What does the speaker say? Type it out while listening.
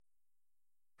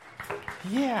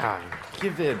Yeah,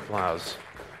 give the applause.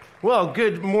 Well,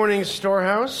 good morning,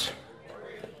 Storehouse.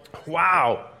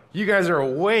 Wow, you guys are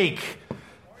awake.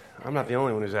 I'm not the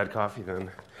only one who's had coffee then.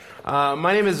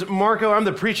 My name is Marco. I'm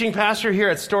the preaching pastor here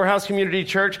at Storehouse Community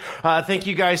Church. Thank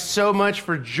you guys so much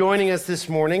for joining us this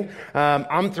morning.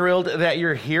 I'm thrilled that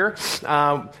you're here.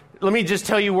 Let me just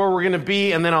tell you where we're going to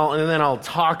be, and then I'll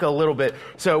talk a little bit.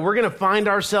 So we're going to find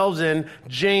ourselves in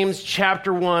James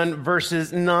chapter 1,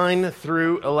 verses 9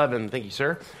 through 11. Thank you,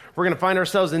 sir. We're going to find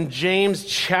ourselves in James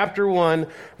chapter 1,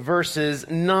 verses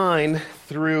 9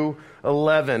 through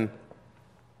 11.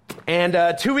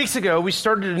 And 2 weeks ago, we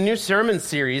started a new sermon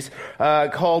series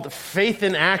called Faith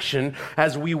in Action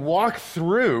as we walk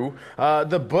through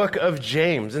the book of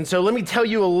James. And so let me tell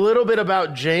you a little bit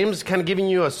about James, kind of giving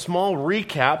you a small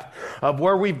recap of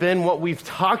where we've been, what we've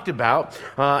talked about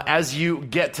as you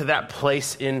get to that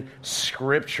place in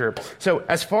Scripture. So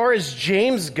as far as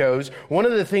James goes, one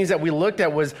of the things that we looked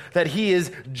at was that he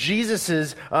is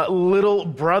Jesus's little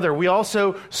brother. We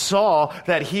also saw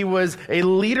that he was a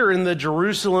leader in the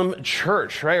Jerusalem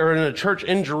church, right? Or in a church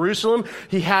in Jerusalem.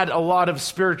 He had a lot of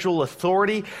spiritual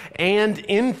authority and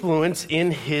influence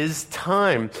in his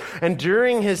time. And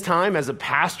during his time as a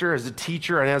pastor, as a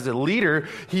teacher, and as a leader,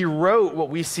 he wrote what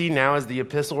we see now as the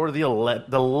epistle or the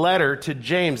letter to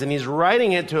James. And he's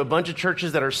writing it to a bunch of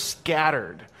churches that are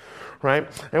scattered. Right?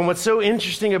 And what's so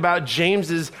interesting about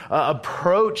James's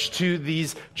approach to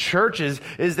these churches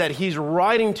is that he's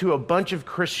writing to a bunch of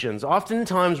Christians.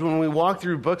 Oftentimes when we walk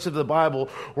through books of the Bible,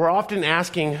 we're often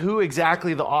asking who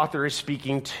exactly the author is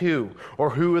speaking to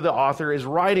or who the author is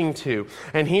writing to.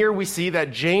 And here we see that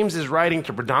James is writing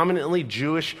to predominantly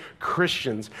Jewish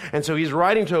Christians. And so he's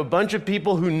writing to a bunch of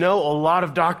people who know a lot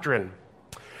of doctrine.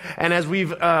 And as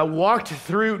we've walked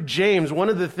through James, one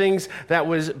of the things that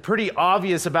was pretty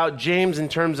obvious about James in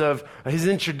terms of his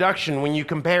introduction, when you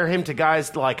compare him to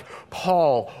guys like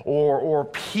Paul or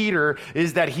Peter,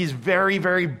 is that he's very,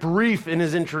 very brief in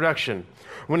his introduction.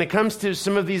 When it comes to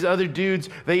some of these other dudes,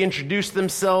 they introduce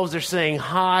themselves. They're saying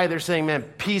hi. They're saying, man,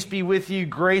 peace be with you.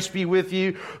 Grace be with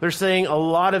you. They're saying a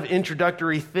lot of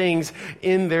introductory things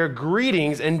in their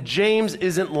greetings, and James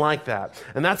isn't like that.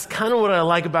 And that's kind of what I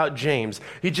like about James.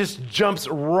 He just jumps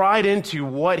right into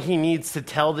what he needs to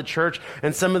tell the church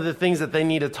and some of the things that they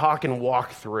need to talk and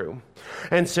walk through.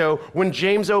 And so when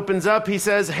James opens up, he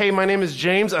says, hey, my name is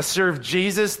James. I serve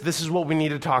Jesus. This is what we need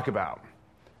to talk about,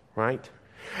 right?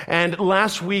 And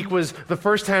last week was the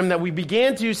first time that we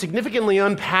began to significantly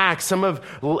unpack some of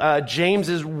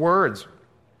James's words,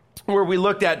 where we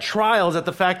looked at trials, at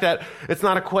the fact that it's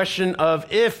not a question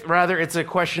of if, rather it's a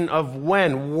question of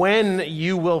when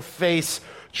you will face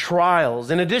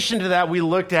trials. In addition to that, we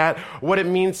looked at what it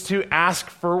means to ask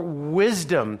for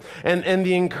wisdom and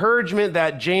the encouragement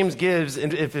that James gives.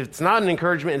 And if it's not an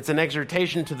encouragement, it's an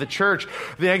exhortation to the church.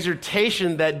 The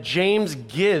exhortation that James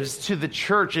gives to the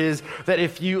church is that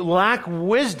if you lack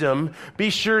wisdom, be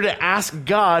sure to ask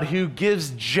God who gives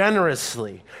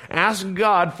generously. Ask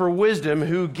God for wisdom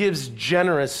who gives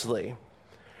generously.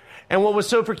 And what was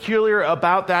so peculiar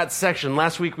about that section,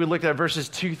 last week we looked at verses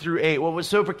 2 through 8, what was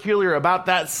so peculiar about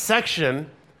that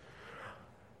section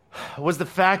was the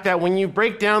fact that when you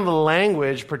break down the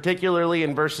language, particularly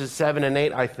in verses 7 and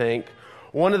 8, I think,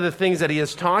 one of the things that he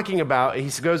is talking about, he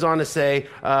goes on to say,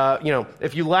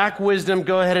 if you lack wisdom,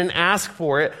 go ahead and ask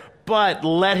for it, but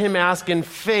let him ask in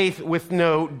faith with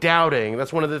no doubting.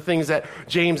 That's one of the things that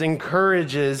James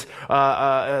encourages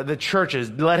the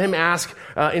churches. Let him ask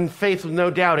in faith with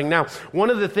no doubting. Now, one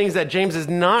of the things that James is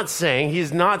not saying, he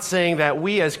is not saying that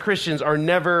we as Christians are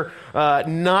never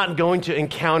not going to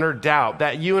encounter doubt,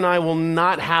 that you and I will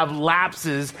not have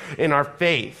lapses in our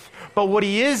faith. But what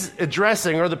he is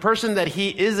addressing, or the person that he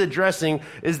is addressing,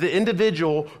 is the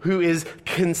individual who is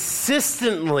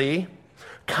consistently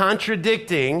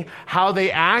contradicting how they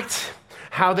act,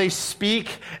 how they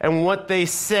speak, and what they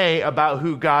say about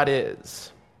who God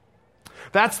is.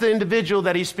 That's the individual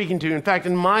that he's speaking to. In fact,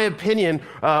 in my opinion,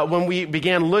 when we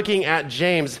began looking at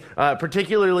James,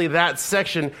 particularly that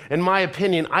section, in my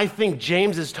opinion, I think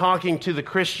James is talking to the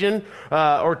Christian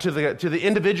or to the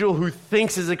individual who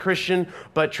thinks is a Christian,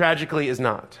 but tragically is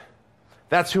not.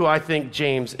 That's who I think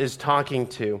James is talking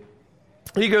to.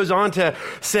 He goes on to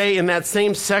say in that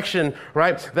same section,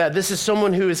 right, that this is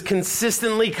someone who is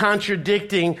consistently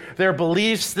contradicting their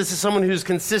beliefs. This is someone who's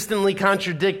consistently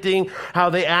contradicting how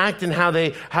they act and how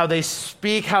they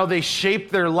speak, how they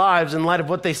shape their lives in light of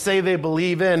what they say they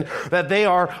believe in, that they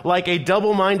are like a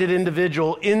double-minded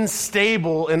individual,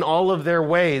 unstable in all of their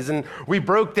ways. And we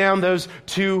broke down those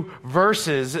two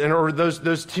verses or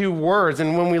those two words.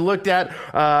 And when we looked at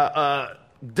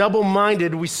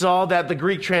Double-minded, we saw that the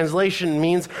Greek translation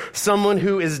means someone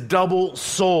who is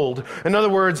double-souled. In other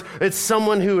words, it's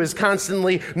someone who is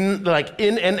constantly like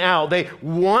in and out. They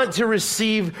want to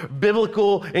receive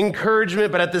biblical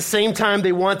encouragement, but at the same time,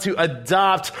 they want to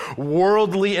adopt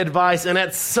worldly advice. And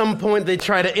at some point, they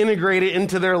try to integrate it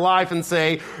into their life and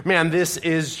say, man, this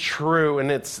is true.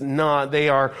 And it's not. They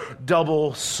are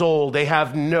double-souled. They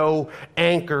have no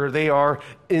anchor. They are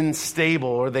unstable,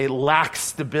 or they lack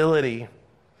stability.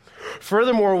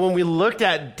 Furthermore, when we looked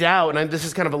at doubt, and this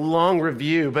is kind of a long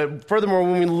review, but furthermore,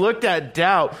 when we looked at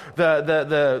doubt,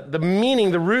 the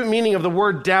meaning, the root meaning of the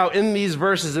word doubt in these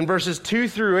verses, in verses 2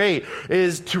 through 8,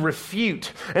 is to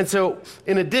refute. And so,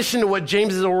 in addition to what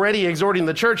James is already exhorting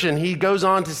the church in, he goes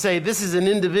on to say this is an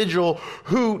individual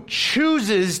who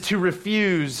chooses to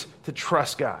refuse to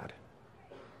trust God.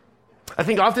 I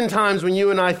think oftentimes when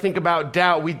you and I think about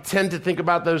doubt, we tend to think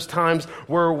about those times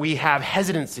where we have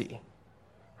hesitancy.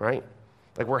 Right?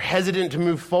 Like we're hesitant to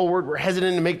move forward. We're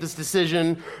hesitant to make this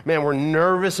decision. Man, we're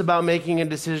nervous about making a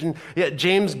decision. Yet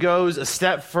James goes a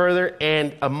step further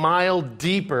and a mile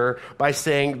deeper by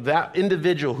saying that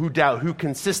individual who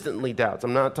consistently doubts.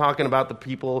 I'm not talking about the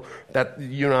people that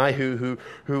you and I who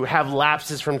have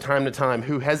lapses from time to time,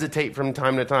 who hesitate from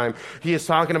time to time. He is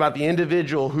talking about the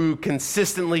individual who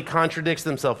consistently contradicts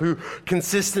themselves, who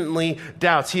consistently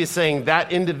doubts. He is saying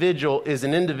that individual is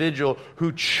an individual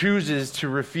who chooses to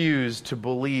refuse to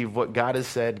believe what God has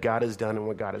said, God has done, and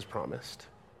what God has promised.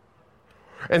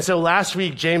 And so last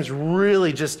week, James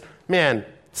really just,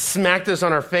 smacked us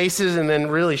on our faces and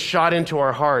then really shot into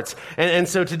our hearts. And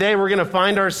so today we're going to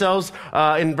find ourselves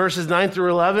in verses 9 through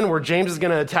 11 where James is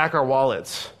going to attack our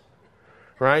wallets,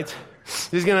 right?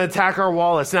 He's going to attack our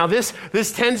wallets. Now this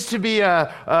tends to be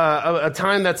a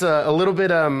time that's a little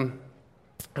bit,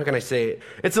 how can I say it?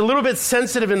 It's a little bit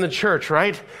sensitive in the church,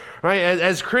 right? Right?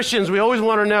 As Christians, we always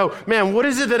want to know, man, what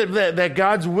is it that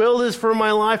God's will is for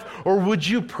my life? Or would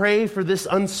you pray for this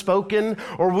unspoken?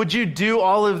 Or would you do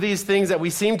all of these things that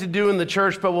we seem to do in the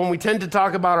church, but when we tend to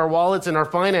talk about our wallets and our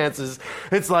finances,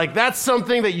 it's like, that's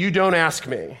something that you don't ask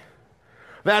me.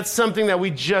 That's something that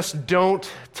we just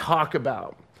don't talk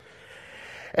about.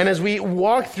 And as we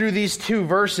walk through these two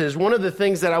verses, one of the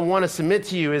things that I want to submit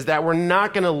to you is that we're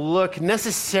not going to look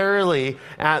necessarily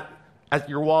at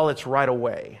your wallets right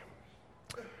away.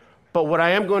 But what I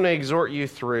am going to exhort you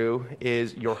through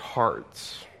is your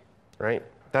hearts, right?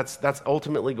 That's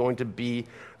ultimately going to be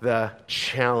the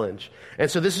challenge.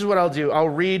 And so this is what I'll do. I'll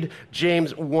read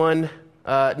James 1,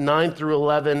 9 through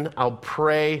 11. I'll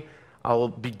pray. I'll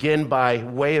begin by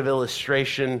way of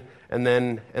illustration, and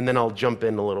then I'll jump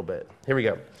in a little bit. Here we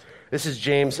go. This is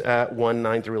James 1,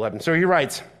 9 through 11. So he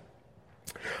writes,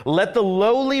 "Let the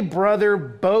lowly brother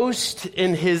boast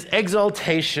in his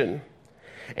exaltation,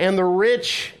 and the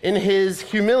rich in his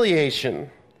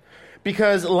humiliation,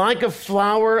 because like a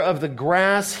flower of the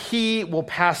grass, he will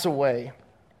pass away.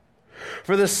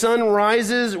 For the sun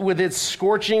rises with its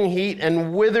scorching heat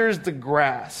and withers the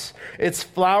grass. Its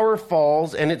flower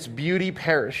falls and its beauty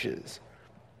perishes.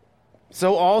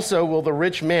 So also will the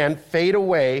rich man fade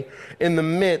away in the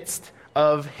midst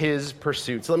of his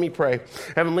pursuits." Let me pray.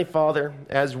 Heavenly Father,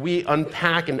 as we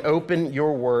unpack and open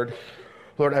your word,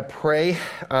 Lord, I pray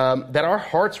that our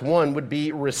hearts, one, would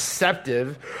be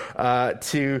receptive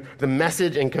to the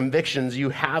message and convictions you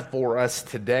have for us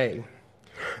today.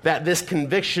 That this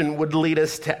conviction would lead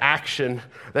us to action,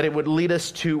 that it would lead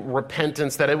us to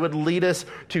repentance, that it would lead us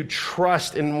to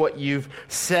trust in what you've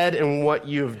said and what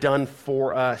you've done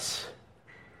for us.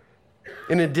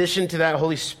 In addition to that,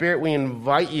 Holy Spirit, we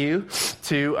invite you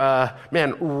to,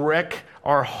 wreck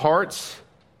our hearts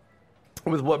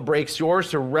with what breaks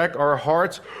yours, to wreck our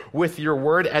hearts with your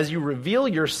word as you reveal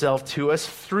yourself to us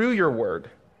through your word.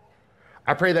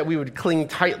 I pray that we would cling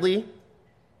tightly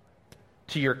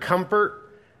to your comfort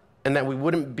and that we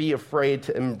wouldn't be afraid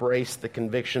to embrace the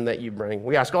conviction that you bring.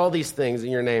 We ask all these things in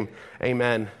your name.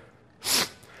 Amen.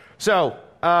 So,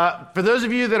 for those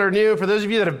of you that are new, for those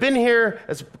of you that have been here,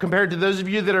 as compared to those of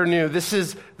you that are new,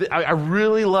 I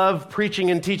really love preaching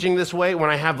and teaching this way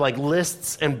when I have like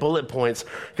lists and bullet points,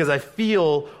 because I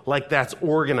feel like that's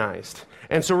organized.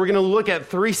 And so we're going to look at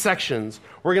 3 sections.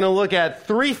 We're going to look at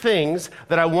 3 things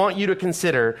that I want you to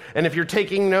consider. And if you're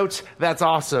taking notes, that's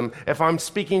awesome. If I'm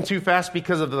speaking too fast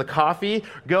because of the coffee,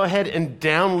 go ahead and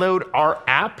download our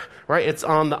app, right? It's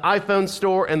on the iPhone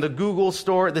store and the Google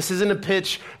store. This isn't a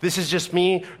pitch. This is just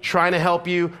me trying to help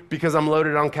you because I'm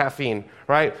loaded on caffeine,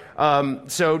 right?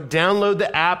 So download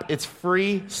the app. It's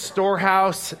free,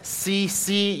 Storehouse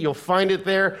CC. You'll find it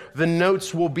there. The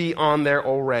notes will be on there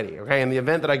already, okay, in the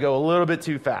event that I go a little bit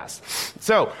too fast.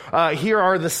 So here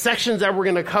are the sections that we're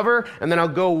going to cover, and then I'll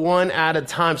go one at a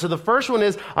time. So the first one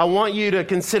is I want you to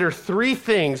consider three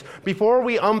things. Before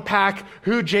we unpack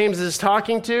who James is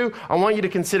talking to, I want you to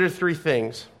consider three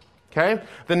things. Okay?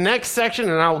 The next section,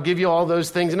 and I will give you all those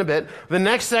things in a bit, the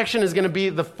next section is going to be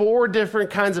the 4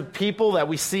 different kinds of people that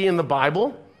we see in the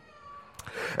Bible.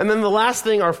 And then the last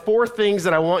thing are 4 things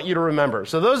that I want you to remember.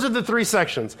 So those are the 3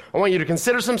 sections. I want you to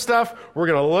consider some stuff. We're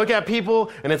going to look at people,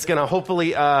 and it's going to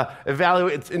hopefully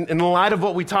evaluate. In light of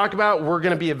what we talk about, we're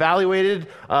going to be evaluated.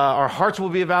 Our hearts will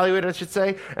be evaluated, I should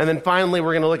say. And then finally,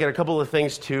 we're going to look at a couple of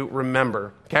things to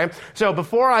remember. Okay? So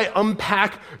before I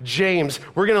unpack James,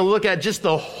 we're going to look at just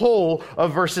the whole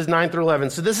of verses 9 through 11.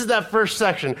 So this is that first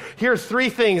section. Here are 3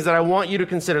 things that I want you to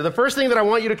consider. The first thing that I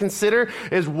want you to consider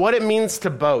is what it means to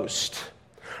boast.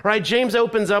 Right, James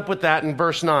opens up with that in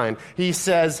verse 9. He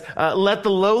says, let the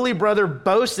lowly brother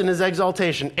boast in his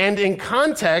exaltation. And in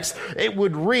context, it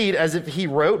would read as if he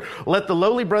wrote, let the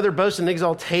lowly brother boast in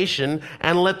exaltation,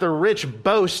 and let the rich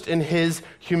boast in his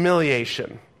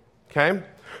humiliation. Okay?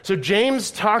 So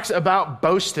James talks about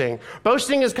boasting.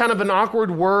 Boasting is kind of an awkward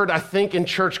word, I think, in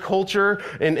church culture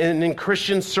and in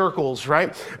Christian circles,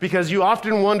 right? Because you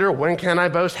often wonder, when can I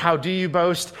boast? How do you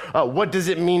boast? What does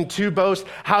it mean to boast?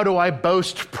 How do I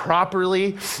boast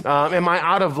properly? Am I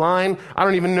out of line? I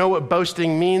don't even know what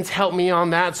boasting means. Help me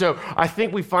on that. So I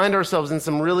think we find ourselves in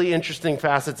some really interesting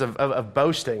facets of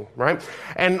boasting, right?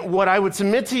 And what I would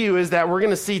submit to you is that we're going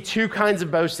to see 2 kinds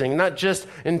of boasting, not just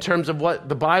in terms of what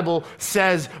the Bible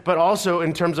says, but also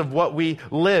in terms of what we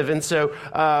live. And so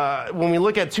when we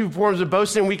look at 2 forms of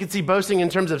boasting, we could see boasting in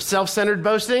terms of self-centered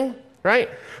boasting, right?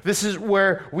 This is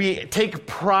where we take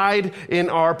pride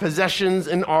in our possessions,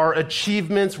 in our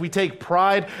achievements. We take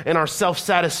pride in our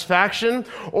self-satisfaction,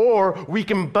 or we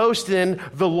can boast in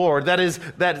the Lord. That is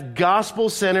that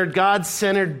gospel-centered,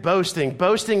 God-centered boasting.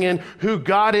 Boasting in who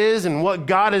God is and what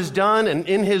God has done and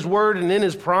in his word and in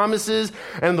his promises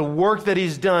and the work that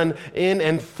he's done in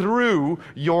and through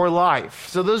your life.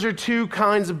 So those are 2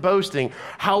 kinds of boasting.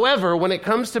 However, when it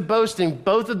comes to boasting,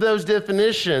 both of those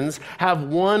definitions have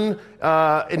one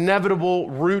inevitable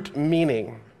root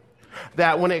meaning.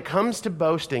 That when it comes to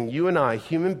boasting, you and I,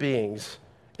 human beings,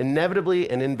 inevitably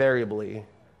and invariably,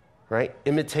 right,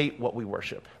 imitate what we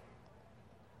worship.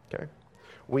 Okay?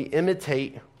 We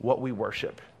imitate what we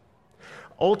worship.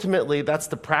 Ultimately, that's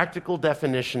the practical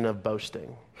definition of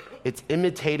boasting. It's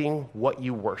imitating what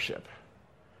you worship.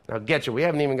 Now, get you, we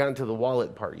haven't even gotten to the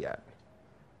wallet part yet.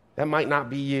 That might not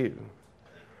be you.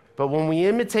 But when we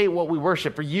imitate what we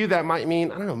worship, for you that might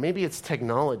mean, I don't know, maybe it's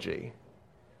technology.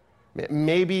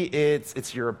 Maybe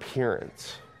it's your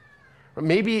appearance. Or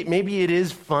maybe it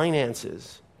is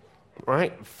finances,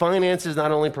 right? Finances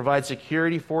not only provide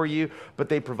security for you, but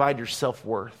they provide your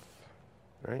self-worth,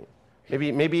 right?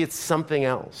 Maybe it's something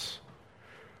else.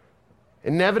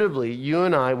 Inevitably, you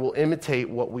and I will imitate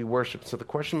what we worship. So the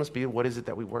question must be, what is it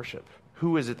that we worship?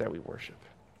 Who is it that we worship?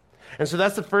 And so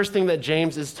that's the first thing that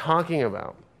James is talking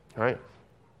about. All right.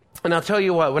 And I'll tell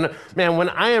you what, when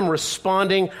I am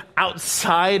responding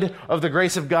outside of the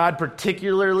grace of God,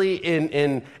 particularly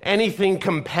in anything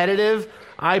competitive,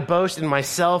 I boast in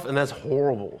myself, and that's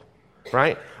horrible,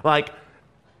 right? Like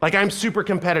I'm super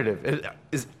competitive.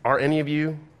 Are any of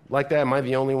you like that? Am I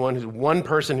the only one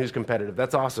person who's competitive?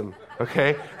 That's awesome.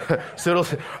 Okay. So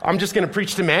I'm just going to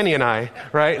preach to Manny and I,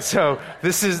 right? So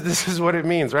this is what it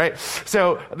means, right?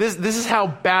 So this is how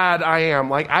bad I am.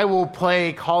 Like I will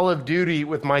play Call of Duty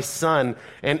with my son,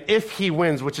 and if he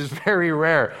wins, which is very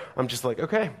rare, I'm just like,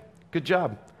 okay, good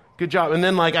job. Good job. And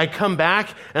then like I come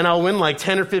back and I'll win like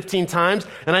 10 or 15 times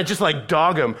and I just like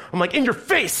dog him. I'm like, in your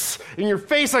face,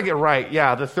 I get right.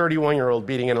 Yeah, the 31-year-old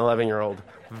beating an 11-year-old.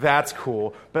 That's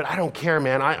cool. But I don't care,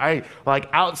 man. I like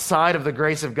outside of the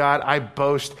grace of God, I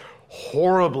boast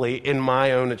horribly in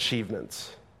my own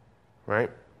achievements, right?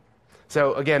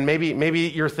 So again, maybe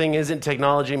your thing isn't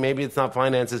technology. Maybe it's not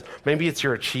finances. Maybe it's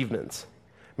your achievements.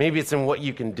 Maybe it's in what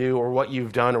you can do or what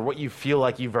you've done or what you feel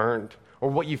like you've earned or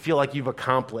what you feel like you've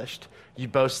accomplished. You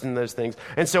boast in those things.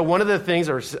 And so one of the things,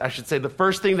 or I should say the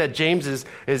first thing that James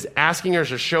is asking us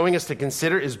or showing us to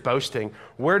consider is boasting.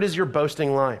 Where does your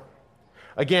boasting lie?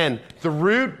 Again, the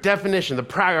root definition, the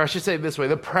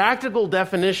practical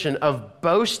definition of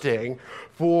boasting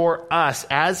for us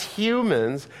as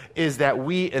humans is that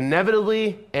we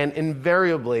inevitably and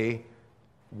invariably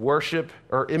worship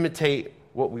or imitate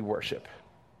what we worship.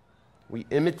 We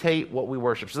imitate what we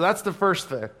worship. So that's the first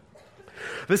thing.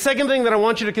 The second thing that I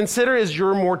want you to consider is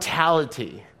your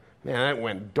mortality. Man, that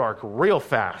went dark real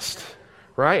fast,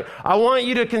 right? I want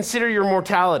you to consider your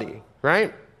mortality,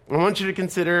 right? I want you to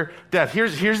consider death.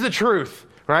 Here's the truth,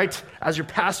 right? As your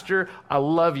pastor, I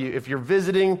love you. If you're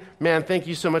visiting, man, thank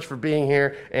you so much for being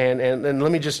here. And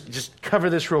let me just cover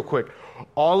this real quick.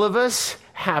 All of us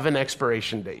have an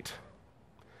expiration date.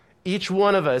 Each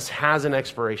one of us has an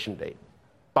expiration date.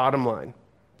 Bottom line,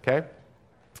 okay?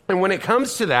 And when it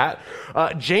comes to that,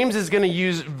 James is going to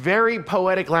use very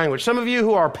poetic language. Some of you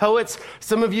who are poets,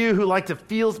 some of you who like to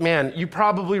feel, man, you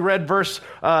probably read verses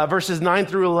 9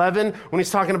 through 11 when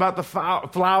he's talking about the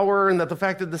flower and that the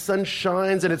fact that the sun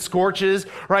shines and it scorches,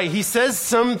 right? He says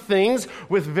some things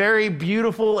with very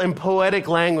beautiful and poetic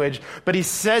language, but he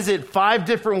says it 5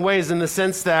 different ways in the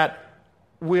sense that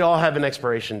we all have an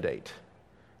expiration date.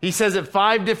 He says it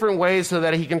 5 different ways so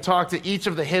that he can talk to each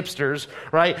of the hipsters,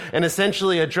 right? And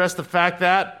essentially address the fact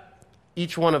that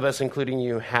each one of us, including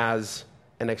you, has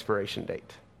an expiration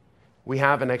date. We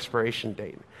have an expiration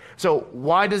date. So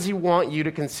why does he want you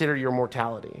to consider your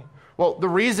mortality? Well, the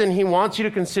reason he wants you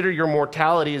to consider your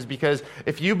mortality is because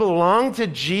if you belong to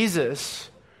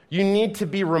Jesus, you need to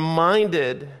be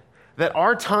reminded that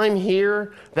our time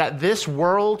here, that this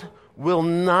world will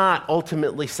not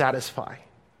ultimately satisfy.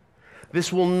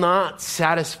 This will not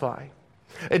satisfy.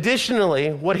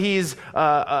 Additionally, what he's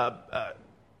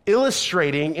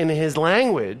illustrating in his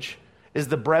language is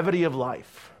the brevity of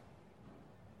life.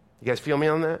 You guys feel me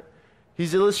on that?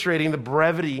 He's illustrating the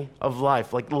brevity of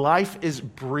life. Like life is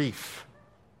brief.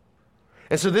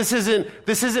 And so this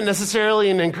isn't necessarily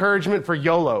an encouragement for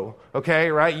YOLO,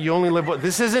 okay, right? You only live once.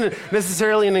 This isn't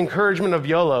necessarily an encouragement of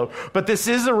YOLO, but this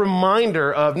is a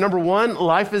reminder of, number one,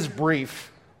 life is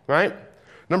brief, right?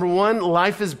 Number one,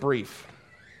 life is brief.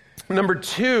 Number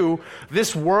two,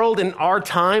 this world in our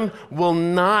time will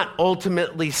not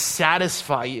ultimately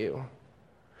satisfy you.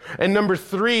 And number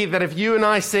three, that if you and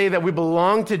I say that we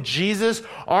belong to Jesus,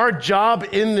 our job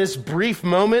in this brief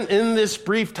moment, in this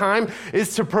brief time,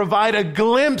 is to provide a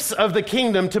glimpse of the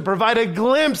kingdom, to provide a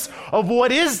glimpse of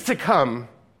what is to come.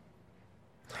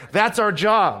 That's our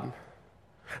job.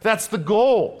 That's the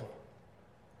goal.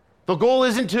 The goal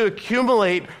isn't to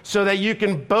accumulate so that you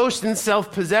can boast in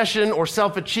self-possession or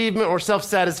self-achievement or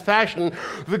self-satisfaction.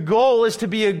 The goal is to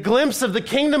be a glimpse of the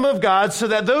kingdom of God so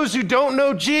that those who don't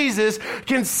know Jesus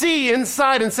can see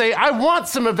inside and say, I want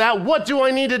some of that. What do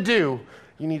I need to do?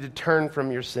 You need to turn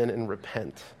from your sin and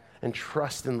repent and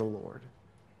trust in the Lord,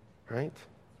 right?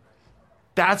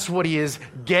 That's what he is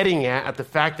getting at the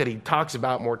fact that he talks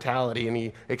about mortality, and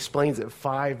he explains it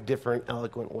 5 different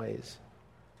eloquent ways.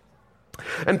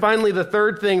 And finally, the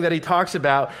third thing that he talks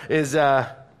about is,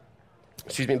 that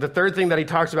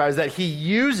he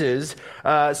uses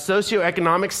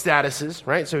socioeconomic statuses,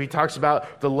 right? So he talks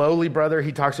about the lowly brother,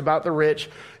 he talks about the rich.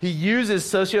 He uses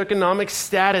socioeconomic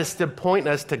status to point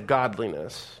us to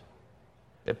godliness.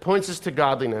 It points us to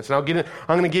godliness. And I'm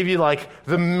going to give you like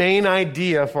the main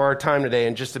idea for our time today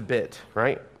in just a bit,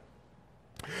 right?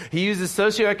 He uses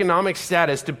socioeconomic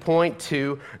status to point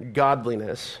to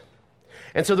godliness.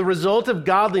 And so the result of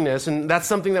godliness, and that's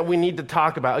something that we need to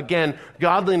talk about. Again,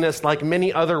 godliness, like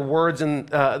many other words in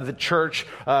the church,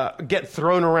 get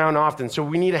thrown around often. So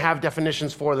we need to have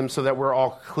definitions for them so that we're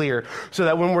all clear. So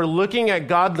that when we're looking at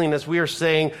godliness, we are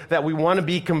saying that we want to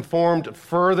be conformed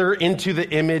further into the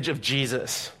image of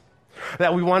Jesus.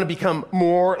 That we want to become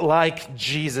more like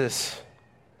Jesus.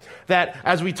 That,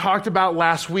 as we talked about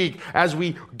last week, as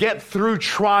we get through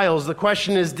trials, the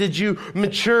question is, did you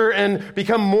mature and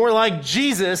become more like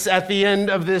Jesus at the end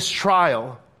of this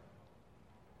trial?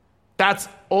 That's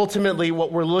ultimately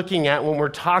what we're looking at when we're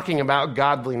talking about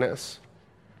godliness.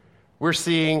 We're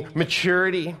seeing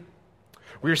maturity.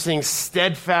 We're seeing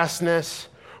steadfastness.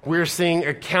 We're seeing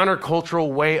a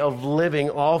countercultural way of living,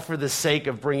 all for the sake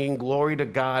of bringing glory to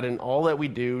God in all that we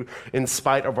do in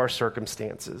spite of our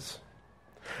circumstances.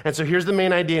 And so here's the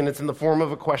main idea, and it's in the form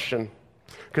of a question.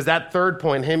 Because that third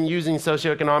point, him using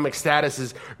socioeconomic status,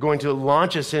 is going to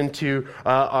launch us into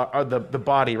the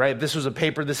body, right? This was a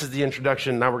paper, this is the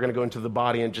introduction, now we're going to go into the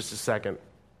body in just a second.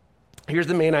 Here's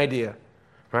the main idea,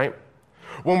 right?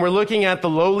 When we're looking at the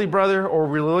lowly brother or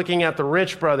we're looking at the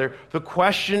rich brother, the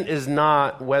question is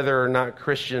not whether or not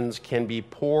Christians can be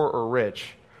poor or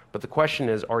rich, but the question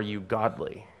is, are you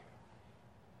godly?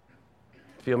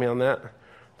 Feel me on that?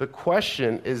 The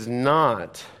question is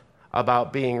not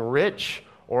about being rich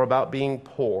or about being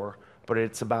poor, but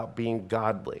it's about being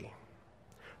godly.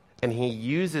 And he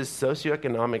uses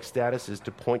socioeconomic statuses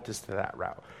to point us to that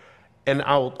route. And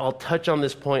I'll touch on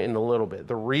this point in a little bit.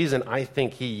 The reason I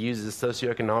think he uses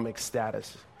socioeconomic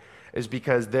status is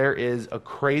because there is a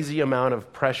crazy amount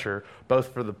of pressure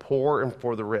both for the poor and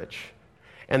for the rich.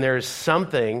 And there is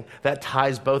something that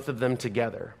ties both of them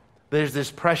together. There's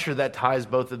this pressure that ties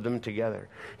both of them together.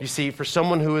 You see, for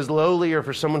someone who is lowly or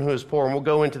for someone who is poor, and we'll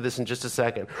go into this in just a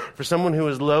second, for someone who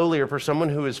is lowly or for someone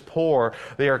who is poor,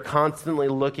 they are constantly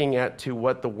looking at to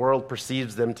what the world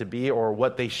perceives them to be or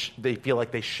what they feel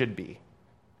like they should be,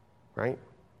 right?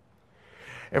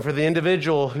 And for the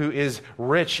individual who is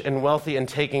rich and wealthy and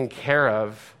taken care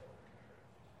of,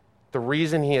 the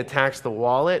reason he attacks the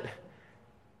wallet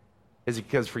is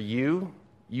because for you,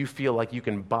 you feel like you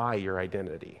can buy your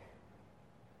identity.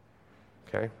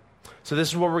 Okay? So this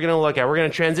is what we're going to look at. We're going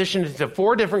to transition into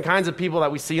 4 different kinds of people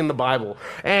that we see in the Bible.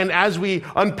 And as we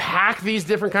unpack these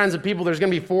different kinds of people, there's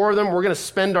going to be 4 of them. We're going to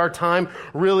spend our time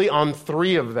really on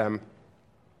 3 of them.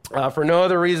 For no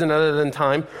other reason other than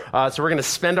time. So we're going to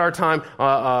spend our time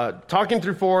talking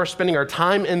through 4, spending our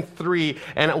time in 3.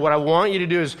 And what I want you to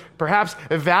do is perhaps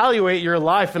evaluate your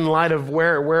life in light of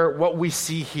what we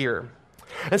see here.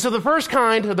 And so the first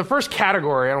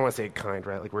category, I don't want to say kind,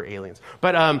 right? Like we're aliens.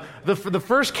 But the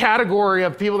first category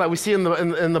of people that we see in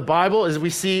the Bible is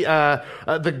we see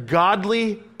the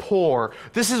godly poor.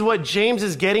 This is what James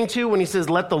is getting to when he says,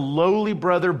 let the lowly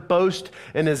brother boast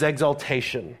in his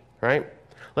exaltation, right?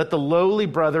 Let the lowly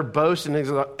brother boast in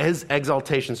his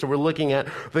exaltation. So we're looking at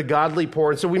the godly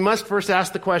poor. And so we must first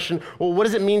ask the question, well, what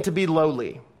does it mean to be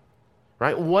lowly?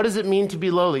 Right? What does it mean to be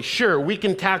lowly? Sure, we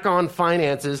can tack on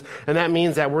finances, and that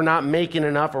means that we're not making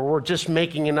enough or we're just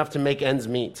making enough to make ends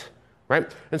meet.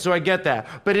 Right? And so I get that.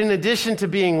 But in addition to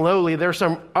being lowly, there are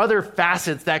some other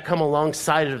facets that come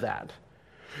alongside of that.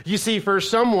 You see, for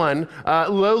someone,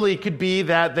 lowly could be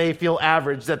that they feel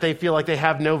average, that they feel like they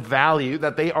have no value,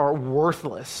 that they are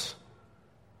worthless.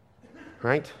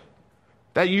 Right?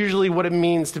 That's usually what it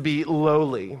means to be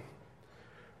lowly.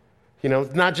 You know,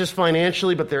 not just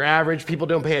financially, but they're average. People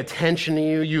don't pay attention to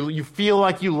you. You feel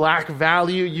like you lack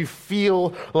value. You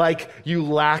feel like you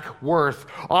lack worth.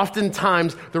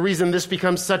 Oftentimes, the reason this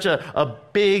becomes such a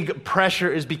big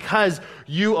pressure is because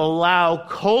you allow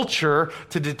culture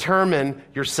to determine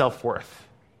your self-worth.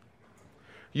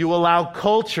 You allow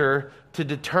culture to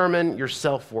determine your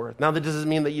self-worth. Now, that doesn't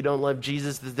mean that you don't love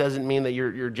Jesus. This doesn't mean that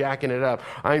you're jacking it up.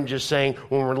 I'm just saying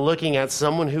when we're looking at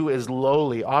someone who is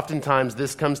lowly, oftentimes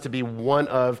this comes to be one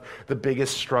of the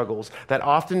biggest struggles, that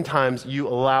oftentimes you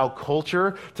allow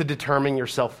culture to determine your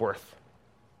self-worth.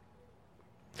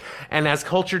 And as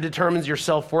culture determines your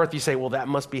self-worth, you say, well, that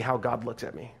must be how God looks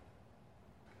at me.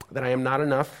 That I am not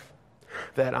enough.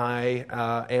 That I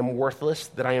am worthless,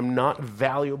 that I am not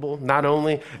valuable. Not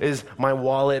only is my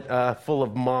wallet full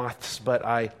of moths, but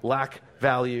I lack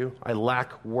value, I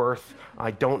lack worth,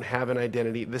 I don't have an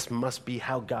identity. This must be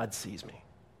how God sees me,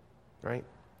 right?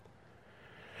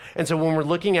 And so when we're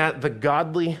looking at the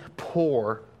godly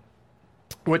poor,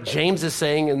 what James is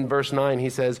saying in verse 9, he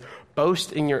says,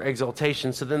 boast in your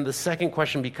exaltation. So then the second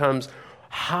question becomes,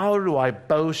 how do I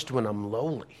boast when I'm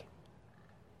lowly?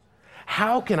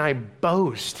 How can I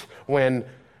boast when,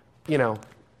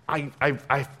 I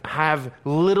have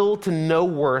little to no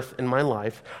worth in my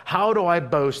life? How do I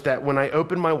boast that when I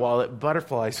open my wallet,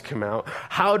 butterflies come out?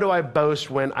 How do I boast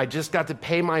when I just got to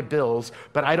pay my bills,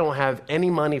 but I don't have any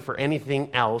money for anything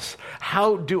else?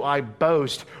 How do I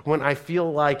boast when I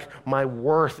feel like my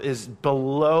worth is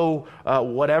below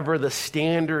whatever the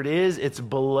standard is? It's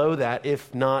below that,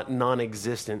 if not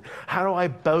non-existent. How do I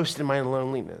boast in my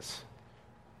loneliness?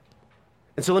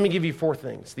 And so let me give you 4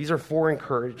 things. These are 4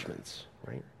 encouragements,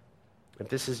 right? If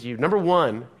this is you. Number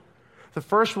 1, the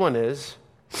first one is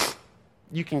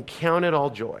you can count it all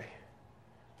joy.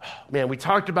 Man, we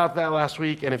talked about that last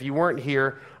week, and if you weren't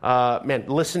here,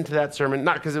 listen to that sermon.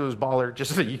 Not because it was baller,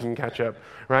 just so that you can catch up,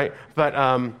 right?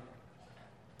 But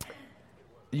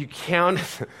you count,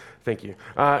 thank you.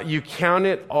 You count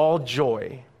it all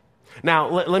joy. Now,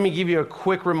 let me give you a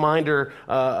quick reminder,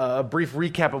 a brief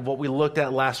recap of what we looked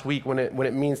at last week when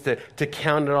it means to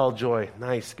count it all joy.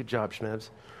 Nice, good job, Schnebs.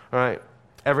 All right,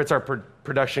 Everett's our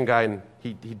production guy, and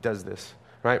he does this,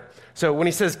 right? So when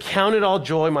he says, count it all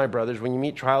joy, my brothers, when you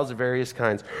meet trials of various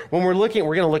kinds, when we're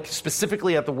going to look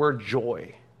specifically at the word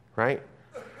joy, right?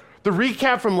 The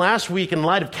recap from last week in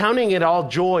light of counting it all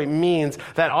joy means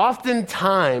that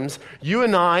oftentimes you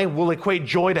and I will equate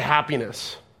joy to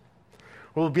happiness.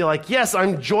 We'll be like, yes,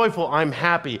 I'm joyful, I'm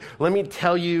happy. Let me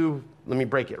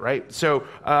break it, right? So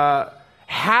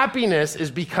happiness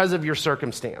is because of your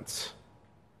circumstance.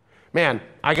 Man,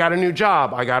 I got a new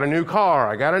job, I got a new car,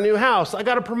 I got a new house, I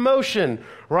got a promotion,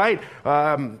 right?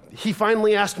 He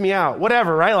finally asked me out,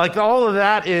 whatever, right? Like all of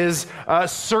that is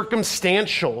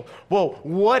circumstantial. Well,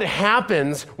 what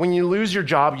happens when you lose your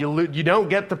job, you don't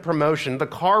get the promotion, the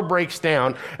car breaks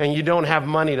down, and you don't have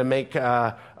money to make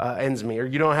ends meet, or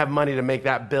you don't have money to make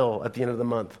that bill at the end of the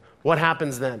month? What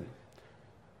happens then?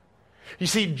 You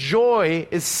see, joy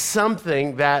is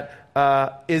something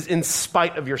that is in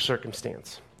spite of your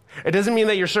circumstance. It doesn't mean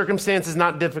that your circumstance is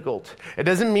not difficult. It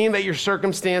doesn't mean that your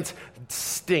circumstance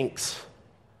stinks,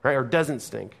 right, or doesn't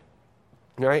stink,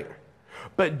 right?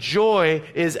 But joy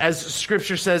is, as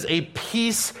Scripture says, a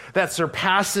peace that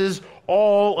surpasses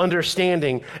all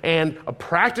understanding. And a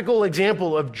practical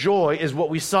example of joy is what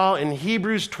we saw in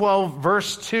Hebrews 12,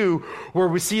 verse 2, where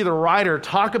we see the writer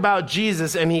talk about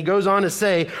Jesus, and he goes on to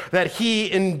say that he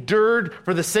endured,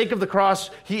 for the sake of the cross,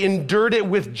 he endured it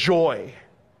with joy.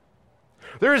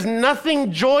 There is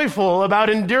nothing joyful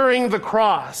about enduring the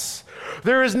cross.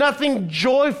 There is nothing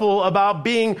joyful about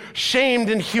being shamed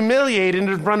and humiliated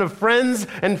in front of friends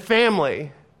and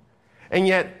family. And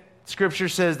yet, Scripture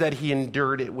says that he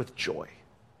endured it with joy.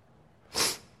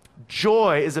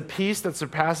 Joy is a peace that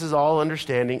surpasses all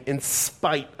understanding in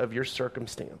spite of your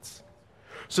circumstance.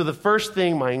 So the first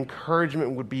thing, my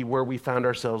encouragement would be where we found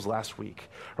ourselves last week,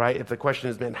 right? If the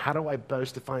question is, man, how do I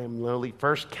boast if I am lowly?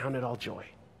 First, count it all joy.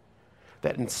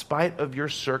 That in spite of your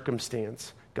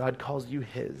circumstance, God calls you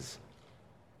his.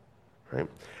 Right?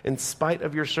 In spite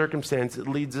of your circumstance, it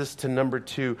leads us to number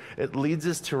 2. It leads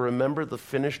us to remember the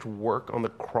finished work on the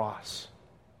cross.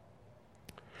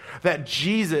 That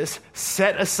Jesus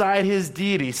set aside his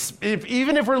deity.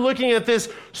 Even if we're looking at this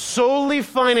solely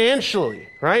financially,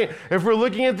 right? If we're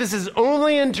looking at this as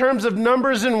only in terms of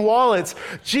numbers and wallets,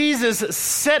 Jesus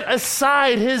set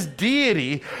aside his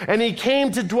deity and he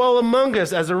came to dwell among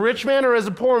us as a rich man or as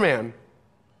a poor man?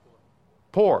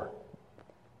 Poor.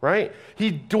 Right?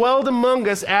 He dwelled among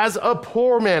us as a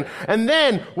poor man. And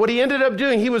then what he ended up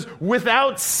doing, he was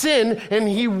without sin and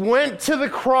he went to the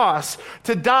cross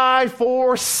to die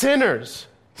for sinners.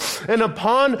 And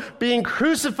upon being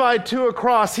crucified to a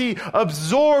cross, he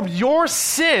absorbed your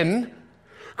sin,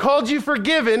 called you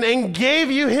forgiven, and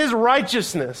gave you his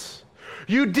righteousness.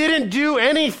 You didn't do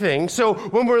anything. So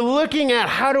when we're looking at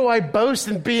how do I boast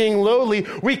in being lowly,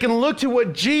 we can look to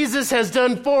what Jesus has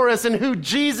done for us and who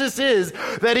Jesus is,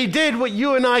 that he did what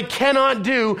you and I cannot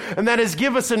do, and that is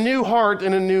give us a new heart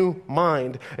and a new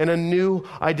mind and a new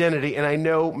identity. And I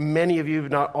know many of you,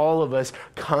 if not all of us,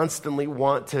 constantly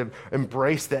want to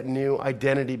embrace that new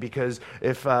identity because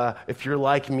if you're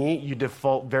like me, you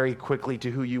default very quickly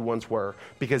to who you once were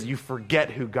because you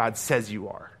forget who God says you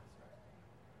are.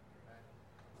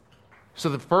 So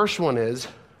the first one is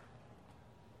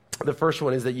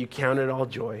that you count it all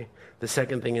joy. The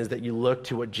second thing is that you look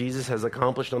to what Jesus has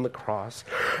accomplished on the cross.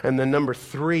 And then number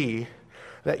 3,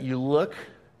 that you look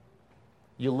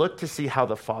to see how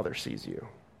the Father sees you.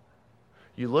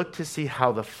 You look to see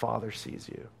how the Father sees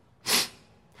you.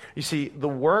 You see, the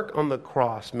work on the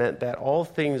cross meant that all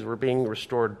things were being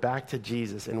restored back to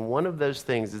Jesus. And one of those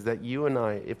things is that you and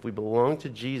I, if we belong to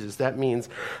Jesus, that means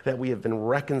that we have been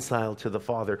reconciled to the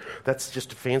Father. That's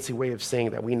just a fancy way of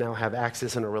saying that we now have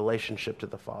access and a relationship to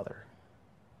the Father,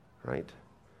 right?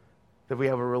 That we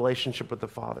have a relationship with the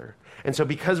Father. And so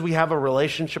because we have a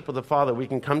relationship with the Father, we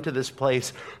can come to this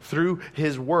place through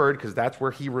his word, because that's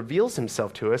where he reveals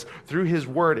himself to us, through his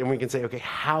word, and we can say, okay,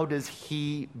 how does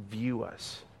he view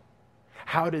us?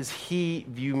 How does he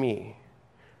view me,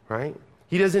 right?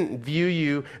 He doesn't view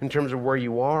you in terms of where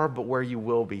you are, but where you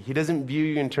will be. He doesn't view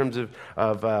you in terms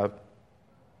of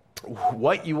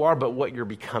what you are, but what you're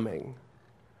becoming.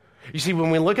 You see, when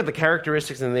we look at the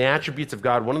characteristics and the attributes of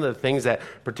God, one of the things that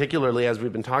particularly as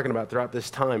we've been talking about throughout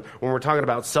this time, when we're talking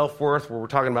about self-worth, where we're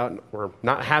talking about we're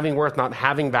not having worth, not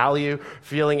having value,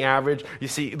 feeling average, you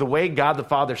see, the way God the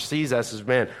Father sees us is,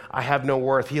 man, I have no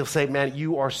worth. He'll say, man,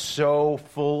 you are so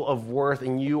full of worth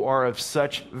and you are of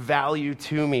such value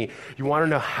to me. You want to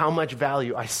know how much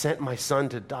value? I sent my son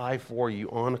to die for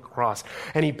you on a cross,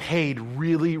 and he paid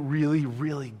really, really,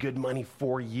 really good money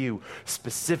for you,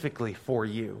 specifically for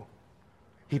you.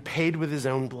 He paid with his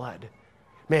own blood.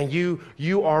 Man, you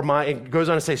are my, it goes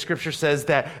on to say, Scripture says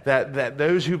that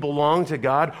those who belong to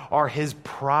God are his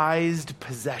prized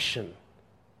possession.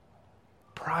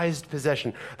 Prized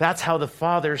possession. That's how the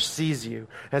Father sees you,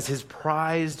 as his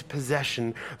prized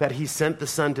possession, that he sent the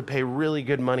Son to pay really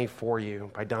good money for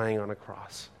you by dying on a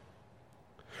cross.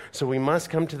 So we must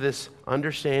come to this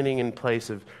understanding in place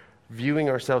of viewing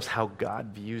ourselves how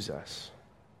God views us.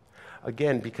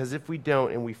 Again, because if we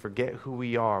don't and we forget who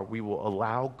we are, we will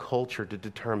allow culture to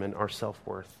determine our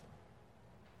self-worth.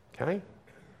 Okay?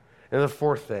 And the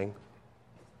fourth thing,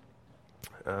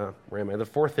 where am I? The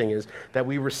fourth thing is that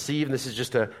we receive, and this is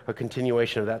just a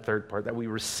continuation of that third part, that we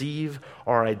receive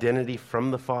our identity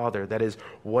from the Father. That is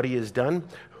what he has done,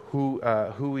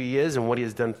 who he is and what he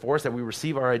has done for us, that we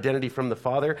receive our identity from the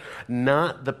Father,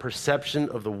 not the perception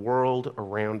of the world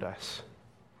around us.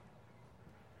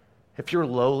 If you're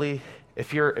lowly,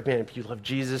 if you love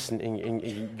Jesus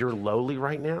and you're lowly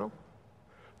right now,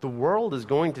 the world is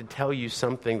going to tell you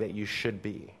something that you should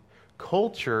be.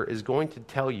 Culture is going to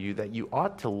tell you that you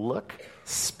ought to look,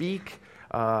 speak,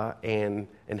 and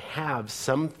have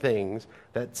some things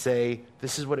that say,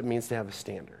 this is what it means to have a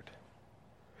standard.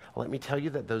 Let me tell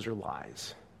you that those are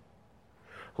lies.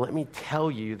 Let me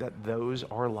tell you that those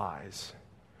are lies.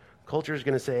 Culture is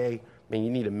going to say, man, you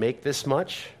need to make this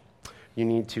much. You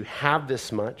need to have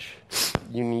this much.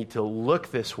 You need to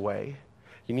look this way.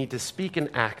 You need to speak and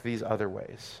act these other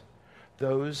ways.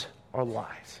 Those are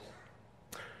lies.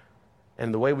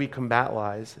 And the way we combat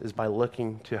lies is by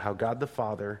looking to how God the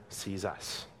Father sees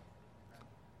us.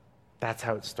 That's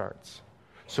how it starts.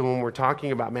 So when we're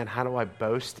talking about, man, how do I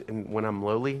boast when I'm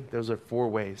lowly? Those are 4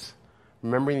 ways.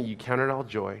 Remembering that you count it all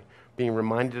joy, being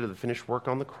reminded of the finished work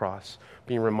on the cross,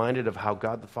 being reminded of how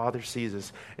God the Father sees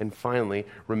us, and finally,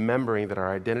 remembering that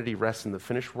our identity rests in the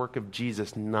finished work of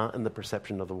Jesus, not in the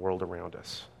perception of the world around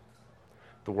us.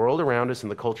 The world around us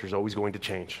and the culture is always going to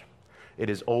change. It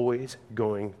is always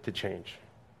going to change.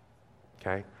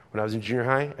 Okay? When I was in junior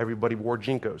high, everybody wore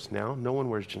JNCOs. Now, no one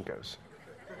wears JNCOs.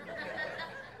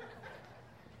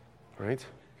 Right?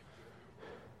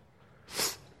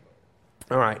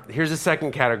 All right, here's the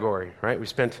second category, right? We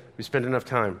spent enough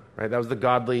time, right? That was the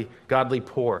godly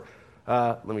poor.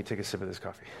 Let me take a sip of this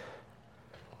coffee.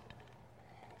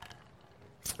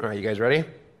 All right, you guys ready?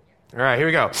 All right, here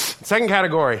we go. Second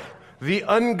category, the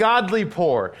ungodly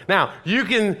poor. Now, you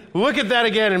can look at that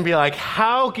again and be like,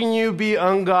 how can you be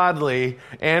ungodly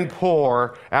and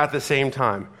poor at the same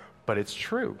time? But it's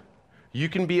true. You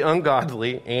can be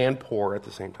ungodly and poor at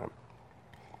the same time.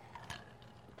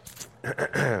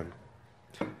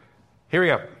 Here we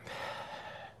go.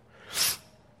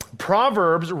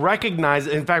 Proverbs recognize,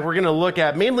 in fact, we're going to look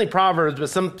at mainly Proverbs,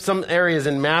 but some areas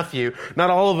in Matthew.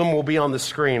 Not all of them will be on the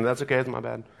screen. That's okay, that's my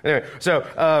bad. Anyway, so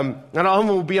not all of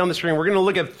them will be on the screen. We're going to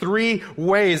look at 3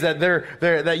 ways that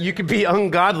that you could be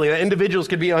ungodly, that individuals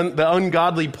could be the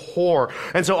ungodly poor.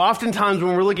 And so oftentimes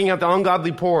when we're looking at the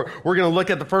ungodly poor, we're going to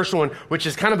look at the first one, which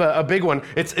is kind of a big one.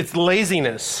 It's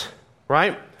laziness,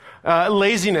 right?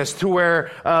 Laziness to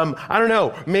where, I don't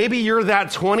know, maybe you're that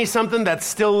 20-something that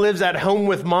still lives at home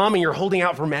with mom and you're holding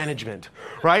out for management,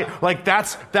 right? Like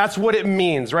that's what it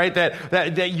means, right?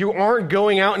 That you aren't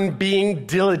going out and being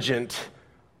diligent,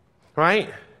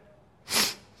 right?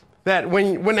 That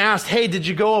when asked, hey, did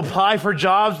you go apply for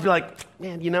jobs? Be like,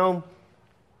 man,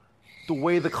 the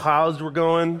way the clouds were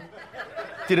going,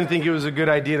 didn't think it was a good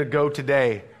idea to go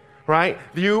today, right?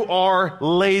 You are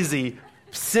lazy,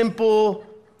 simple,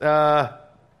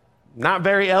 not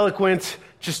very eloquent,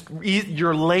 just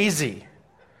you're lazy.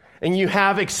 And you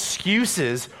have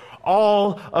excuses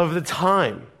all of the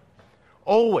time.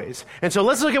 Always. And so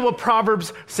let's look at what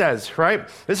Proverbs says, right?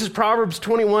 This is Proverbs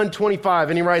 21:25,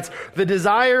 and he writes, the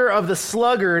desire of the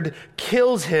sluggard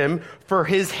kills him, for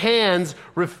his hands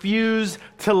refuse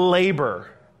to labor.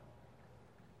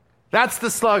 That's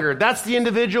the sluggard. That's the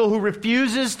individual who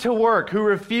refuses to work, who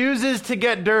refuses to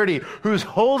get dirty, who's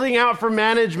holding out for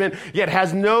management, yet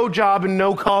has no job and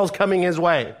no calls coming his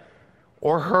way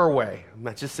or her way. I'm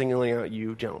not just singling out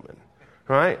you gentlemen,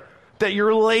 right? That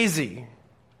you're lazy,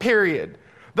 period.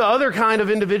 The other kind of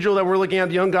individual that we're looking at,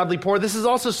 the ungodly poor, this is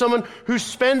also someone who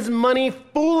spends money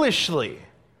foolishly,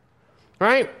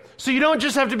 right? So you don't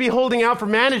just have to be holding out for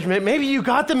management. Maybe you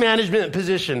got the management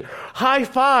position. High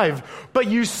five. But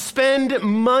you spend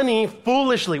money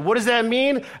foolishly. What does that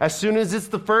mean? As soon as it's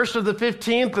the 1st or the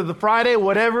 15th or the Friday,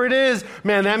 whatever it is,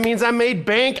 man, that means I made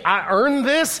bank. I earned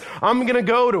this. I'm going to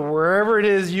go to wherever it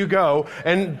is you go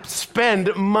and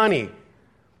spend money.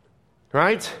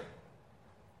 Right?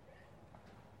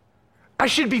 I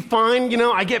should be fine.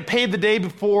 I get paid the day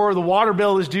before the water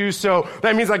bill is due, so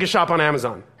that means I can shop on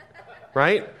Amazon.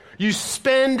 Right? You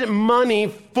spend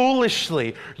money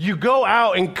foolishly. You go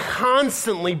out and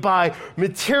constantly buy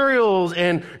materials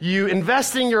and you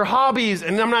invest in your hobbies.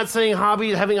 And I'm not saying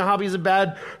having a hobby is a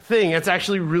bad thing. It's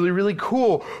actually really, really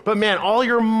cool. But man, all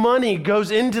your money goes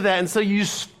into that. And so you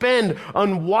spend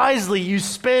unwisely. You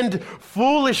spend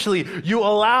foolishly. You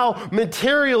allow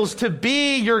materials to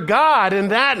be your God. And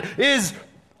that is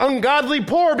ungodly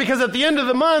poor because at the end of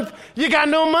the month, you got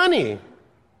no money.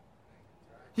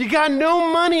 You got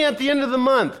no money at the end of the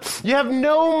month. You have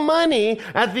no money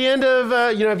at the end of,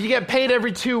 if you get paid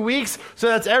every 2 weeks, so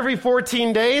that's every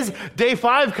 14 days. Day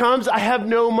 5 comes, I have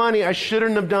no money. I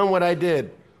shouldn't have done what I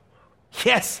did.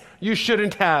 Yes, you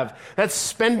shouldn't have. That's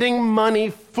spending money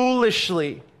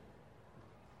foolishly.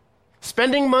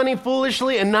 Spending money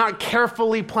foolishly and not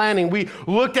carefully planning. We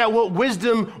looked at what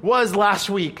wisdom was last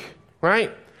week,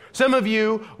 right? Some of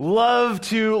you love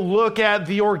to look at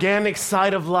the organic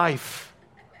side of life,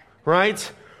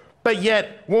 right? But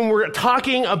yet, when we're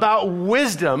talking about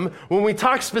wisdom, when we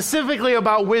talk specifically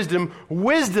about wisdom,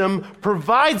 wisdom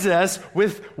provides us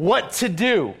with what to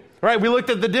do. Right, we looked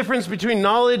at the difference between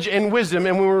knowledge and wisdom,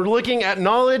 and when we're looking at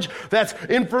knowledge, that's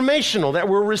informational, that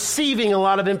we're receiving a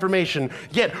lot of information.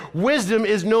 Yet, wisdom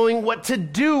is knowing what to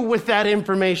do with that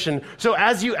information. So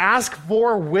as you ask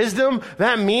for wisdom,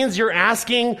 that means you're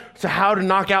asking to how to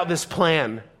knock out this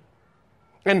plan.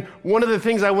 And one of the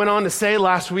things I went on to say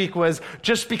last week was,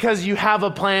 just because you have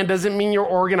a plan doesn't mean you're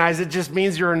organized, it just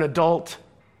means you're an adult.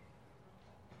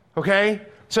 Okay?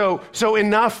 So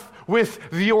enough with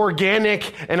the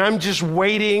organic, and I'm just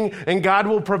waiting, and God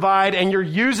will provide, and you're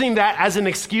using that as an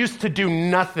excuse to do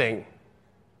nothing.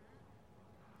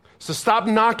 So stop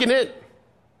knocking it.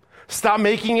 Stop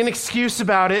making an excuse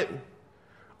about it.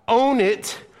 Own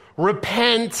it.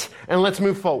 Repent, and let's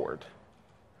move forward.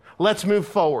 Let's move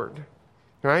forward,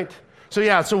 right?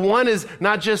 So one is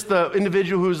not just the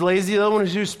individual who's lazy, the other one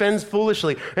is who spends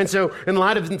foolishly. And so in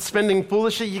light of spending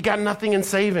foolishly, you got nothing in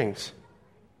savings.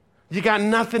 You got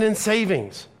nothing in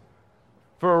savings.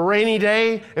 For a rainy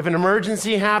day, if an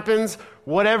emergency happens,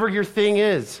 whatever your thing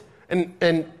is. And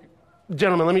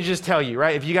gentlemen, let me just tell you,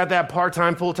 right? If you got that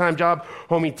part-time, full-time job,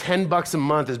 homie, $10 a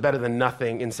month is better than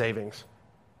nothing in savings.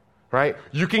 Right?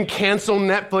 You can cancel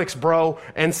Netflix, bro,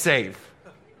 and save.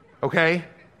 Okay?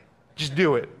 Just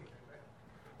do it.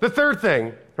 The third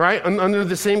thing, right? Under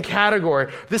the same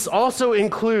category, this also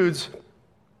includes,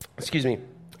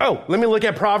 let me look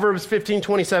at Proverbs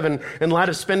 15:27 in light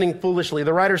of spending foolishly.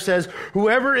 The writer says,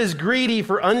 whoever is greedy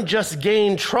for unjust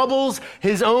gain troubles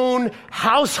his own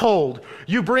household.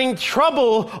 You bring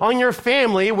trouble on your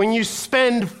family when you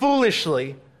spend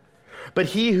foolishly. But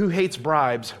he who hates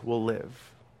bribes will live.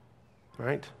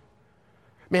 Right?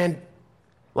 Man,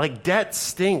 like debt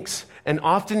stinks. And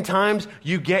oftentimes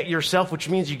you get yourself, which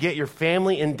means you get your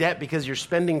family in debt because you're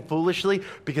spending foolishly,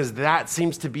 because that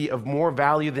seems to be of more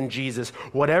value than Jesus.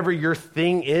 Whatever your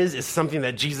thing is something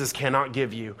that Jesus cannot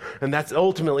give you. And that's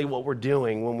ultimately what we're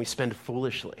doing when we spend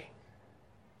foolishly.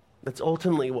 That's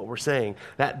ultimately what we're saying.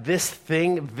 That this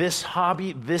thing, this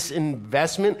hobby, this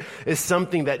investment is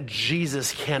something that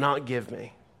Jesus cannot give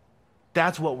me.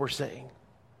 That's what we're saying.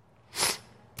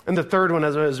 And the third one,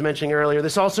 as I was mentioning earlier,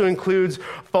 this also includes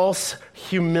false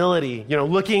humility.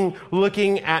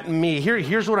 Looking at me.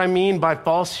 Here's what I mean by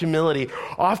false humility.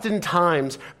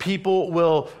 Oftentimes, people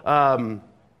will,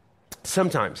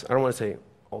 sometimes, I don't want to say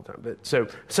all the time, but so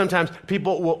sometimes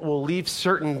people will leave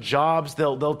certain jobs.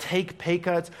 They'll take pay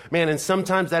cuts. Man, and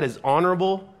sometimes that is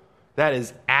honorable. That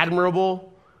is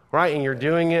admirable, right? And you're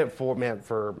doing it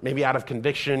for maybe out of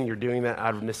conviction. You're doing that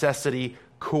out of necessity.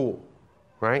 Cool,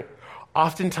 right?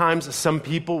 Oftentimes, some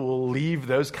people will leave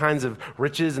those kinds of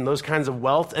riches and those kinds of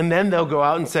wealth, and then they'll go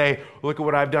out and say, look at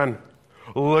what I've done.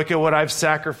 Look at what I've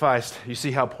sacrificed. You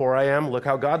see how poor I am? Look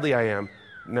how godly I am.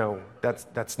 No,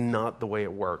 that's not the way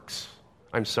it works.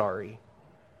 I'm sorry.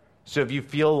 So if you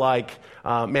feel like,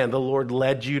 the Lord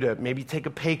led you to maybe take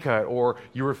a pay cut, or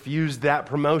you refused that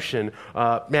promotion,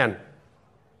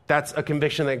 that's a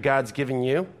conviction that God's giving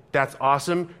you. That's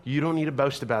awesome. You don't need to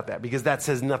boast about that because that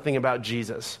says nothing about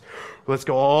Jesus. Let's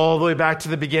go all the way back to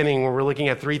the beginning where we're looking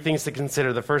at 3 things to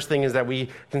consider. The first thing is that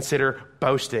we consider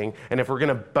boasting. And if we're going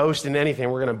to boast in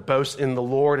anything, we're going to boast in the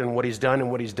Lord and what he's done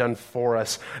and what he's done for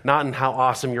us, not in how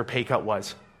awesome your pay cut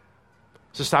was.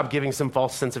 So stop giving some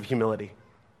false sense of humility.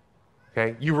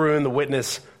 Okay? You ruin the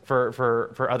witness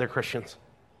for other Christians.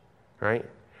 Right?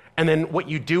 And then what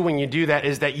you do when you do that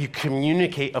is that you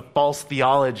communicate a false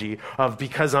theology of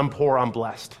because I'm poor, I'm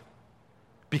blessed.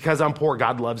 Because I'm poor,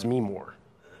 God loves me more.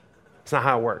 It's not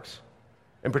how it works.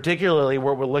 And particularly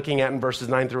what we're looking at in verses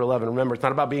 9 through 11. Remember, it's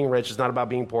not about being rich. It's not about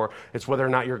being poor. It's whether or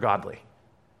not you're godly.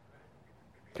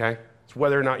 Okay? It's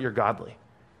whether or not you're godly.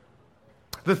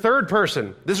 The third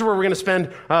person, this is where we're going to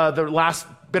spend the last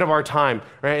bit of our time,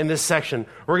 right, in this section.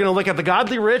 We're going to look at the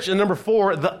godly rich, and number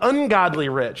 4, the ungodly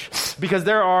rich. Because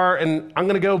there are, and I'm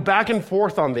going to go back and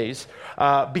forth on these,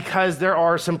 because there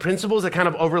are some principles that kind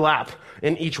of overlap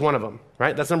in each one of them,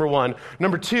 right? That's number one.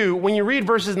 Number two, when you read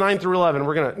verses 9 through 11,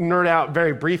 we're going to nerd out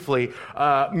very briefly.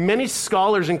 Many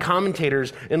scholars and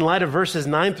commentators, in light of verses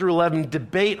 9 through 11,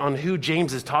 debate on who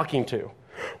James is talking to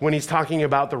when he's talking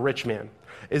about the rich man.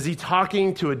 Is he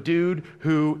talking to a dude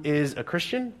who is a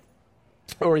Christian?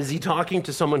 Or is he talking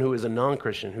to someone who is a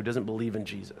non-Christian, who doesn't believe in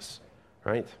Jesus,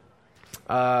 right?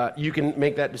 You can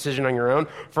make that decision on your own.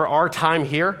 For our time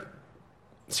here,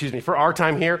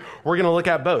 we're going to look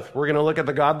at both. We're going to look at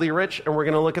the godly rich, and we're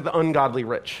going to look at the ungodly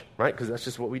rich, right? Because that's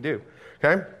just what we do,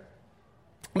 okay?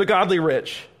 The godly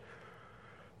rich.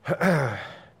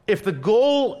 If the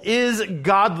goal is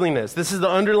godliness, this is the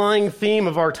underlying theme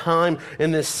of our time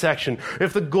in this section.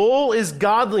 If the goal is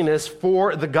godliness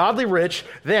for the godly rich,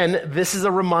 then this is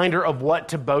a reminder of what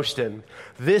to boast in.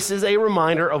 This is a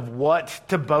reminder of what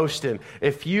to boast in.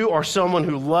 If you are someone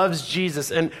who loves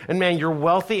Jesus, and man, you're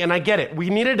wealthy, and I get it. We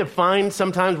need to define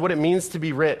sometimes what it means to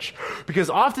be rich. Because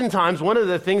oftentimes, one of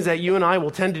the things that you and I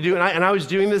will tend to do, and I was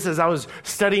doing this as I was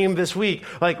studying this week,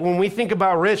 like when we think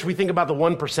about rich, we think about the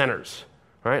one percenters.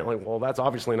 Right? Like, well, that's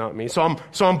obviously not me. So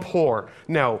I'm poor.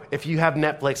 No, if you have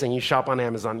Netflix and you shop on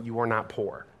Amazon, you are not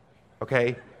poor.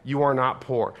 Okay? You are not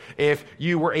poor. If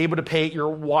you were able to pay your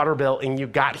water bill and you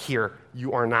got here,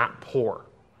 you are not poor.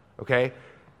 Okay?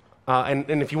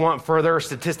 And if you want further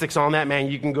statistics on that,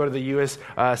 man, you can go to the U.S.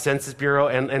 Census Bureau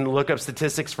and look up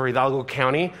statistics for Hidalgo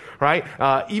County, right?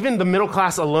 Even the middle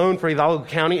class alone for Hidalgo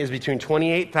County is between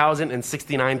 28,000 and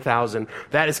 69,000.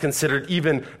 That is considered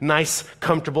even nice,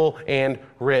 comfortable, and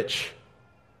rich,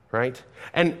 right?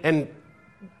 And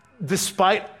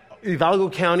despite Hidalgo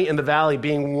County and the Valley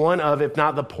being one of, if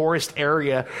not the poorest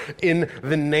area in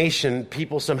the nation,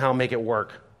 people somehow make it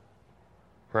work,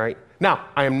 right? Now,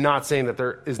 I am not saying that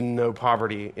there is no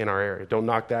poverty in our area. Don't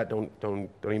knock that.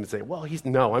 Don't even say, well,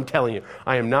 no, I'm telling you,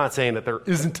 I am not saying that there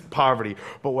isn't poverty.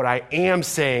 But what I am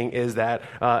saying is that,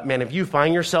 man, if you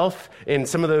find yourself in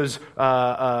some of those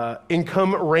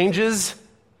income ranges,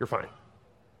 you're fine,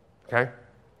 okay?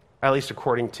 At least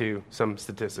according to some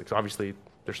statistics. Obviously,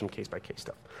 there's some case-by-case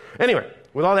stuff. Anyway,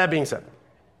 with all that being said,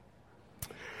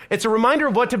 it's a reminder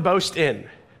of what to boast in.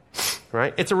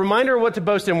 Right? It's a reminder of what to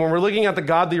boast in when we're looking at the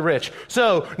godly rich.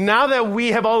 So now that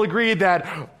we have all agreed that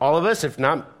all of us, if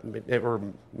not, or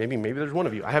maybe there's one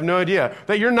of you, I have no idea,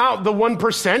 that you're not the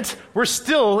 1%, we're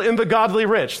still in the godly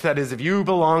rich. That is, if you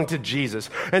belong to Jesus.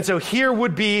 And so here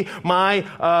would be my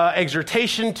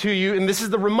exhortation to you, and this is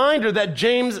the reminder that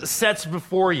James sets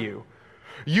before you.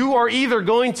 You are either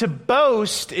going to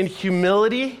boast in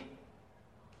humility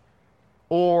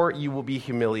or you will be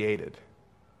humiliated.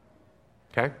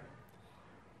 Okay?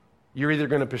 You're either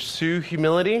going to pursue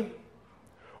humility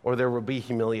or there will be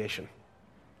humiliation.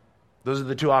 Those are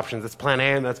the two options. That's plan A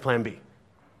and that's plan B.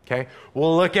 Okay?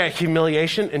 We'll look at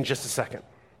humiliation in just a second.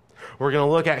 We're going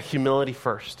to look at humility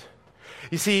first.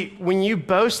 You see, when you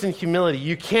boast in humility,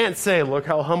 you can't say, look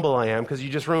how humble I am, because you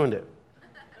just ruined it.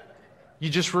 You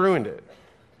just ruined it.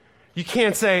 You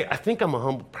can't say, I think I'm a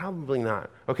humble. Probably not,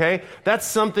 okay? That's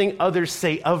something others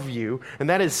say of you, and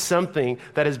that is something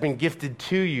that has been gifted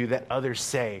to you that others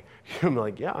say. I'm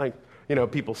like, yeah,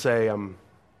 people say I'm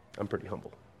pretty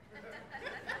humble.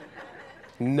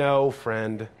 No,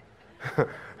 friend.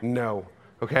 No,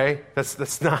 okay?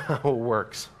 That's not how it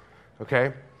works,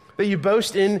 okay? That you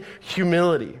boast in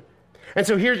humility. And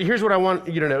so here's what I want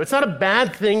you to know. It's not a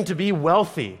bad thing to be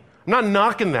wealthy. I'm not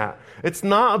knocking that. It's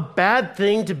not a bad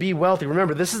thing to be wealthy.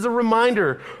 Remember, this is a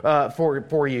reminder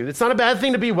for you. It's not a bad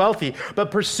thing to be wealthy,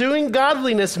 but pursuing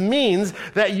godliness means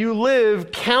that you live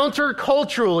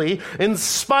counterculturally in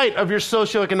spite of your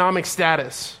socioeconomic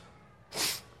status.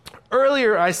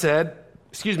 Earlier I said,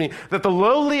 that the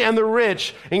lowly and the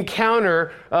rich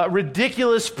encounter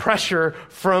ridiculous pressure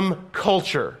from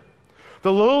culture.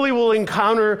 The lowly will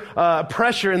encounter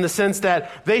pressure in the sense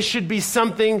that they should be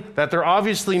something that they're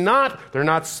obviously not. They're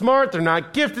not smart. They're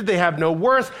not gifted. They have no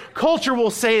worth. Culture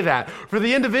will say that. For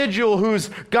the individual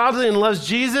who's godly and loves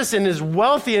Jesus and is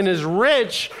wealthy and is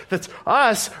rich, that's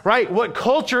us, right? What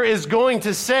culture is going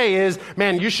to say is,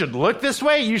 man, you should look this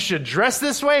way. You should dress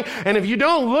this way. And if you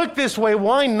don't look this way,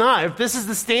 why not? If this is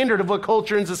the standard of what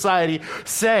culture and society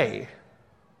say.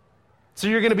 So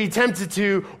you're going to be tempted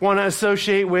to want to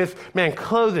associate with,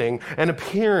 clothing and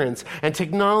appearance and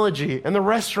technology and the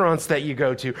restaurants that you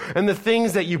go to and the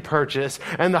things that you purchase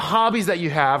and the hobbies that you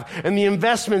have and the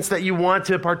investments that you want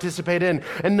to participate in.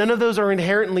 And none of those are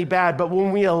inherently bad, but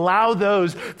when we allow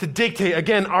those to dictate,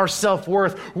 again, our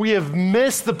self-worth, we have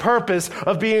missed the purpose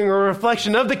of being a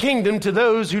reflection of the kingdom to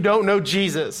those who don't know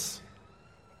Jesus.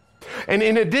 And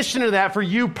in addition to that, for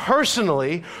you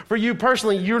personally,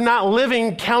 you're not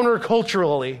living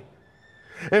counterculturally.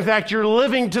 In fact, you're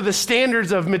living to the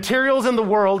standards of materials in the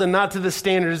world and not to the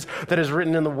standards that is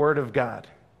written in the Word of God.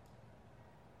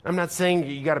 I'm not saying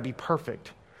you got to be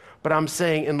perfect, but I'm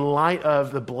saying in light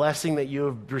of the blessing that you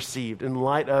have received, in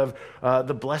light of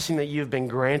the blessing that you've been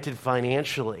granted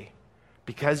financially,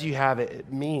 because you have it,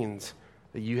 it means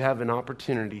that you have an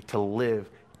opportunity to live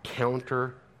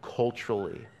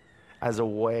counter-culturally as a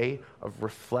way of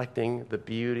reflecting the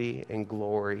beauty and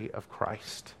glory of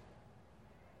Christ.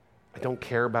 I don't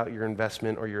care about your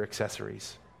investment or your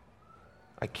accessories.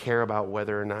 I care about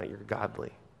whether or not you're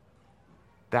godly.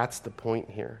 That's the point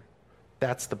here.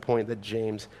 That's the point that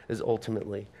James is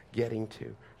ultimately getting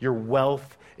to. Your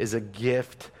wealth is a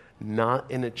gift,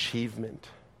 not an achievement.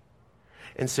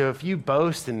 And so if you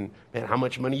boast in how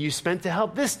much money you spent to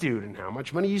help this dude, and how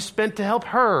much money you spent to help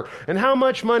her, and how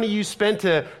much money you spent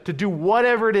to do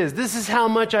whatever it is, this is how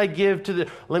much I give to the...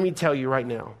 Let me tell you right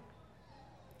now,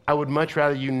 I would much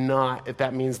rather you not, if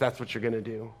that means that's what you're going to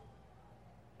do.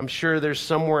 I'm sure there's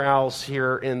somewhere else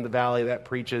here in the valley that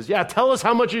preaches, yeah, tell us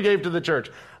how much you gave to the church.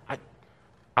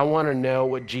 I want to know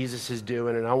what Jesus is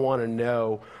doing, and I want to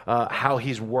know how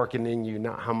he's working in you,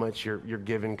 not how much you're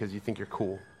giving because you think you're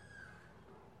cool.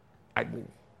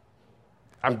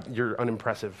 You're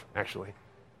unimpressive, actually,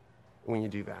 when you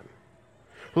do that.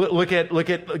 Look at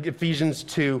Ephesians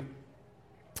 2,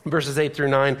 verses 8 through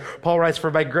 9. Paul writes,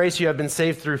 "For by grace you have been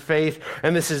saved through faith,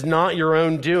 and this is not your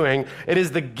own doing. It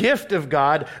is the gift of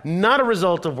God, not a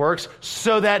result of works,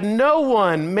 so that no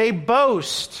one may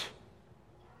boast."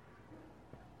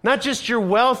 Not just your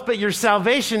wealth, but your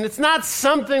salvation. It's not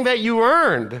something that you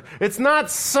earned. It's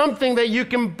not something that you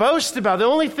can boast about. The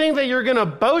only thing that you're going to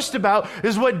boast about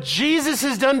is what Jesus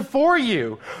has done for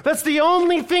you. That's the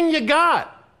only thing you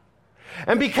got.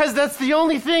 And because that's the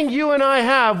only thing you and I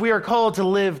have, we are called to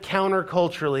live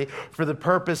counterculturally for the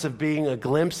purpose of being a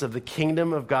glimpse of the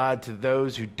kingdom of God to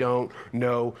those who don't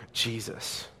know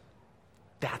Jesus.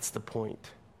 That's the point.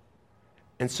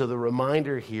 And so the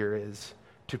reminder here is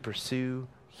to pursue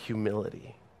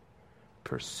humility.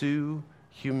 Pursue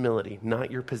humility, not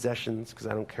your possessions, because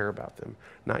I don't care about them,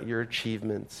 not your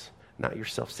achievements, not your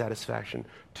self-satisfaction.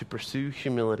 To pursue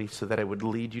humility so that it would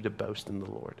lead you to boast in the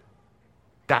Lord.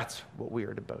 That's what we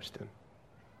are to boast in.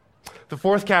 The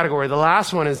fourth category, the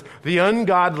last one, is the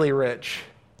ungodly rich.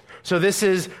 So this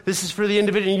is for the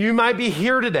individual. You might be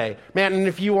here today, man, and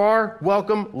if you are,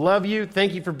 welcome, love you,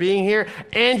 thank you for being here,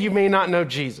 and you may not know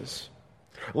Jesus.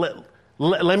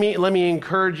 Let me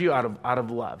encourage you out of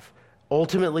love.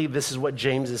 Ultimately, this is what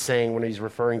James is saying when he's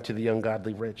referring to the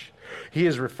ungodly rich. He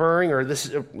is referring,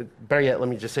 better yet, let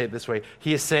me just say it this way.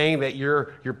 He is saying that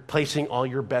you're placing all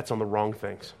your bets on the wrong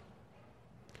things.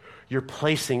 You're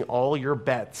placing all your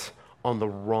bets on the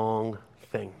wrong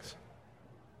things.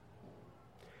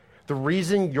 The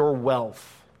reason your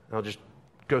wealth, I'll just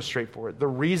go straight for it. The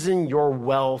reason your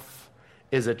wealth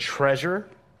is a treasure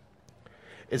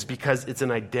is because it's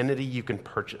an identity you can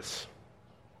purchase.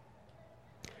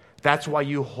 That's why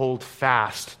you hold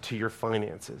fast to your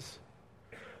finances.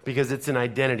 Because it's an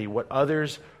identity. What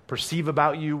others perceive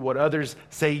about you, what others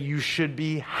say you should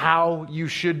be, how you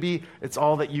should be, it's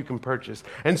all that you can purchase.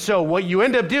 And so what you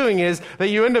end up doing is that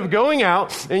you end up going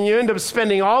out and you end up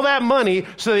spending all that money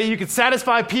so that you can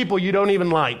satisfy people you don't even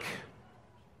like.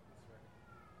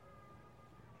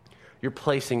 You're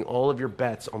placing all of your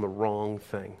bets on the wrong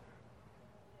thing.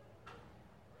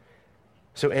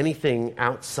 So anything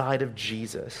outside of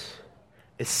Jesus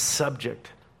is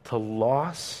subject to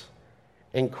loss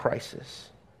and crisis.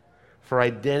 For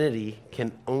identity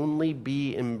can only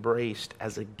be embraced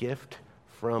as a gift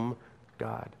from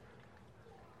God.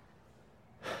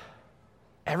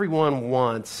 Everyone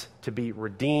wants to be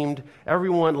redeemed.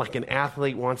 Everyone, like an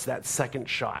athlete, wants that second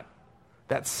shot,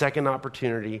 that second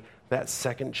opportunity, that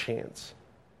second chance.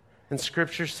 And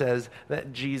Scripture says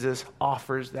that Jesus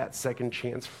offers that second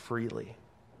chance freely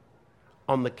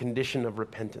on the condition of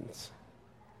repentance.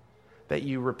 That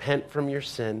you repent from your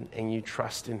sin and you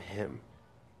trust in Him.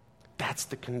 That's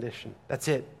the condition. That's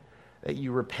it. That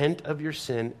you repent of your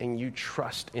sin and you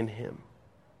trust in Him.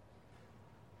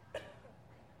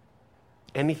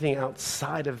 Anything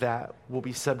outside of that will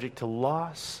be subject to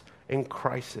loss and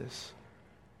crisis.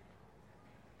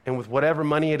 And with whatever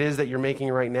money it is that you're making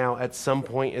right now, at some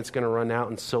point it's going to run out,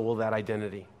 and so will that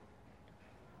identity.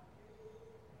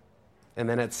 And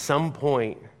then at some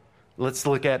point, let's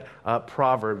look at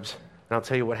Proverbs, and I'll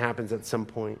tell you what happens at some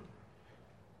point.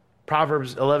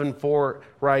 Proverbs 11:4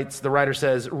 writes, the writer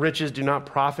says, "Riches do not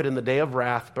profit in the day of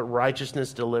wrath, but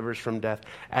righteousness delivers from death."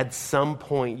 At some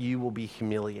point you will be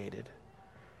humiliated,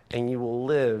 and you will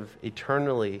live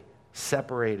eternally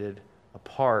separated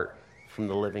apart from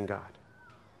the living God.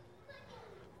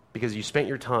 because you spent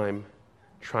your time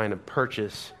trying to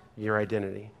purchase your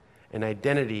identity, an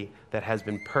identity that has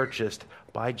been purchased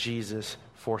by Jesus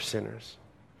for sinners.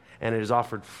 And it is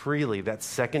offered freely, that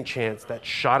second chance, that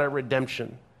shot at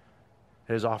redemption,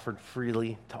 it is offered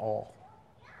freely to all.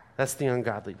 That's the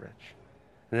ungodly rich.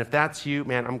 And if that's you,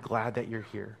 man, I'm glad that you're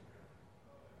here.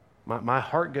 My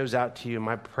heart goes out to you.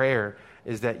 My prayer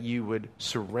is that you would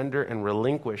surrender and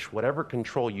relinquish whatever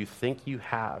control you think you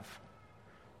have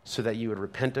so that you would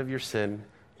repent of your sin,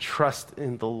 trust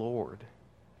in the Lord,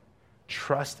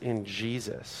 trust in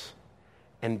Jesus,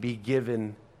 and be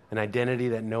given an identity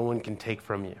that no one can take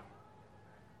from you,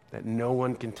 that no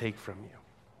one can take from you.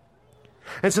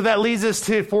 And so that leads us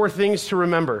to 4 things to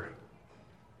remember,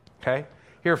 okay?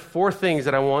 Here are 4 things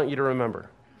that I want you to remember.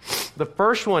 The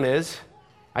first one is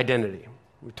identity.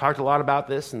 We've talked a lot about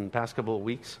this in the past couple of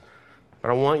weeks, but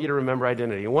I want you to remember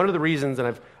identity. And one of the reasons,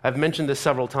 and I've mentioned this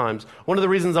several times, one of the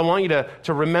reasons I want you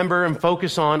to remember and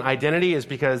focus on identity is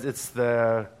because it's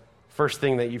the first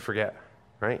thing that you forget,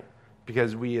 right?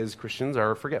 Because we as Christians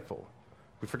are forgetful.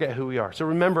 We forget who we are. So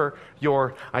remember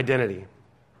your identity.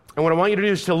 And what I want you to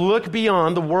do is to look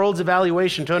beyond the world's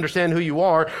evaluation to understand who you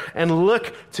are and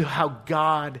look to how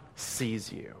God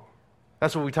sees you.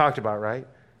 That's what we talked about, right?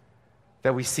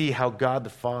 That we see how God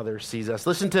the Father sees us.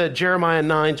 Listen to Jeremiah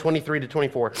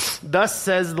 9:23-24. Thus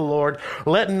says the Lord,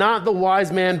 let not the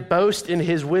wise man boast in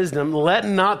his wisdom. Let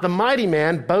not the mighty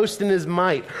man boast in his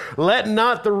might. Let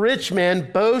not the rich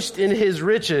man boast in his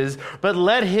riches, but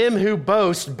let him who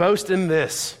boasts boast in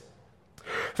this,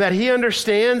 that he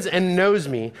understands and knows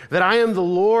me, that I am the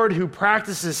Lord who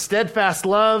practices steadfast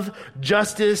love,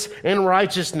 justice, and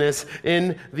righteousness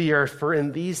in the earth. For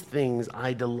in these things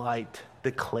I delight,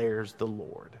 declares the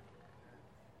Lord.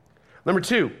 Number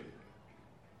 2,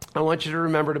 I want you to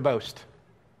remember to boast,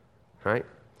 right?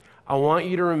 I want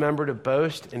you to remember to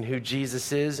boast in who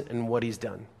Jesus is and what he's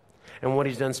done, and what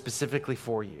he's done specifically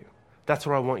for you. That's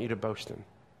what I want you to boast in.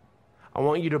 I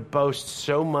want you to boast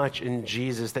so much in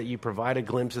Jesus that you provide a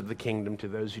glimpse of the kingdom to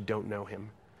those who don't know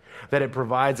him, that it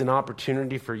provides an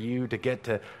opportunity for you to get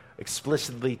to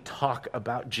explicitly talk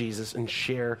about Jesus and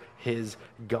share his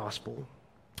gospel.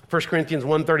 1 Corinthians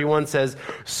 1:31 says,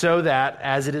 so that,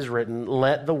 as it is written,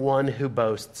 let the one who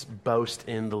boasts boast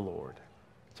in the Lord.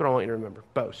 That's what I want you to remember,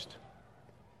 boast.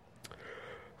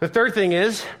 The third thing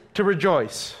is to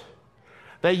rejoice,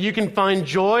 that you can find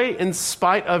joy in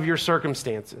spite of your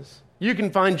circumstances. You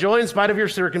can find joy in spite of your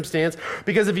circumstance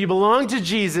because if you belong to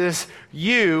Jesus,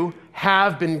 you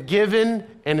have been given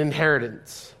an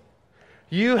inheritance.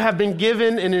 You have been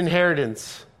given an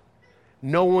inheritance.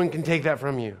 No one can take that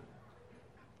from you.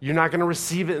 You're not going to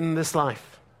receive it in this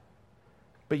life,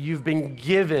 but you've been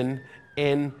given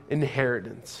an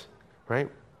inheritance,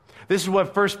 right? This is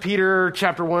what 1 Peter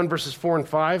chapter 1, verses 4 and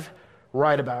 5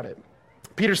 write about it.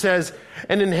 Peter says,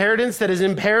 an inheritance that is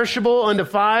imperishable,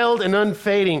 undefiled, and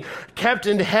unfading, kept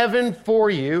in heaven for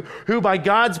you, who by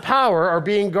God's power are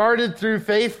being guarded through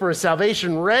faith for a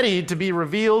salvation ready to be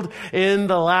revealed in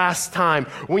the last time.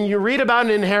 When you read about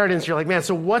an inheritance, you're like, man,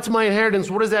 so what's my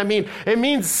inheritance? What does that mean? It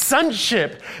means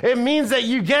sonship. It means that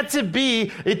you get to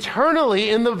be eternally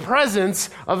in the presence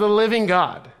of the living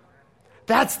God.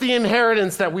 That's the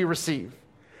inheritance that we receive.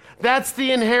 That's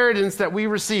the inheritance that we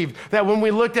received. That when we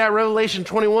looked at Revelation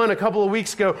 21 a couple of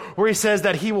weeks ago, where he says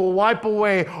that he will wipe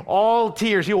away all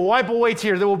tears. He will wipe away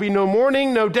tears. There will be no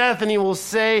mourning, no death, and he will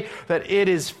say that it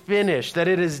is finished, that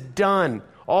it is done.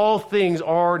 All things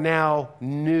are now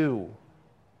new.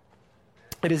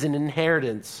 It is an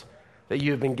inheritance that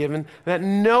you have been given that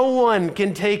no one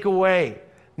can take away.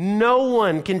 No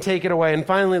one can take it away. And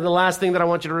finally, the last thing that I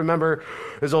want you to remember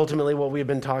is ultimately what we've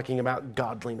been talking about,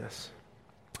 godliness.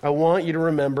 I want you to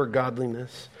remember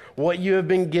godliness. What you have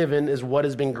been given is what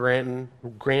has been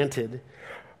granted.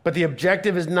 But the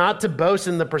objective is not to boast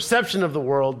in the perception of the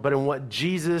world, but in what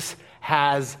Jesus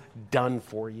has done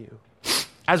for you.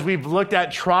 As we've looked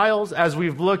at trials, as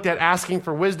we've looked at asking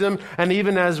for wisdom, and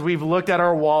even as we've looked at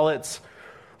our wallets,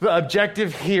 the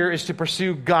objective here is to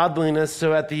pursue godliness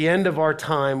so at the end of our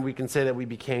time, we can say that we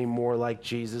became more like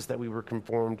Jesus, that we were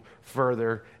conformed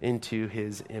further into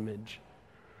his image.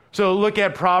 So look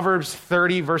at Proverbs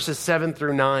 30, verses 7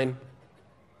 through 9.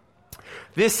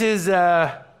 This is,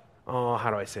 how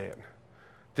do I say it?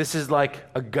 This is like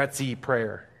a gutsy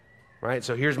prayer, right?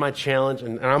 So here's my challenge,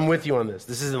 and I'm with you on this.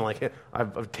 This isn't like,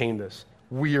 I've obtained this.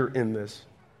 We're in this.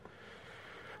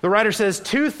 The writer says,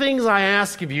 2 things I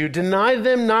ask of you, deny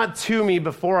them not to me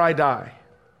before I die.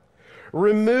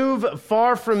 Remove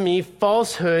far from me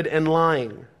falsehood and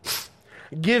lying.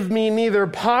 Give me neither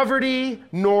poverty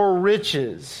nor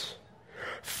riches.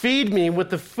 Feed me with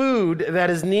the food that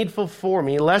is needful for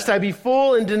me, lest I be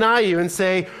full and deny you and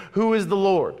say, who is the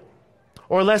Lord?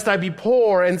 Or lest I be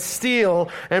poor and steal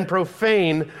and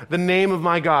profane the name of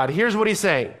my God. Here's what he's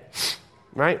saying,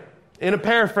 right? In a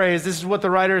paraphrase, this is what the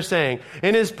writer is saying.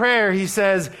 In his prayer, he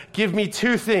says, give me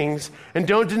two things and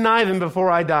don't deny them before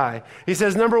I die. He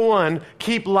says, number one,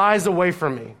 keep lies away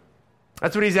from me.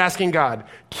 That's what he's asking God.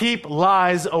 Keep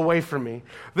lies away from me.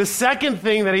 The second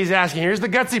thing that he's asking, here's the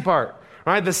gutsy part,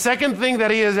 right? The second thing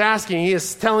that he is asking, he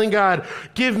is telling God,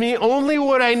 give me only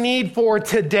what I need for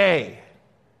today.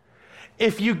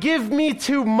 If you give me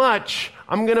too much,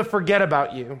 I'm going to forget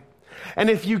about you. And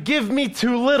if you give me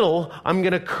too little, I'm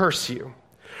going to curse you.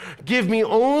 Give me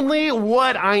only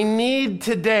what I need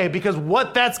today, because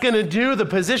what that's going to do, the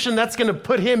position that's going to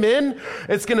put him in,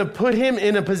 it's going to put him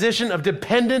in a position of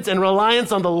dependence and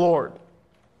reliance on the Lord.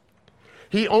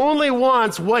 He only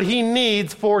wants what he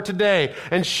needs for today.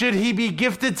 And should he be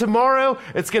gifted tomorrow,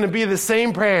 it's going to be the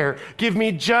same prayer. Give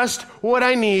me just what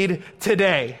I need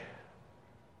today.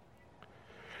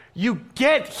 You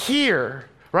get here,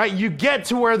 right? You get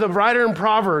to where the writer in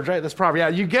Proverbs, right? That's Proverbs. Yeah,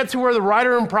 you get to where the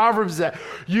writer in Proverbs is at.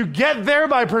 You get there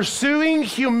by pursuing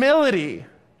humility,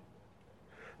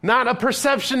 not a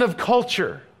perception of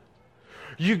culture.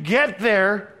 You get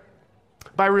there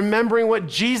by remembering what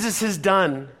Jesus has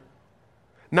done,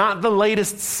 not the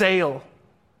latest sale.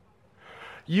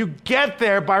 You get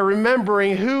there by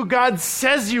remembering who God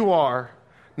says you are,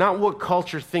 not what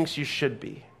culture thinks you should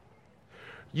be.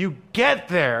 You get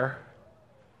there,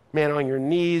 man, on your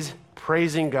knees,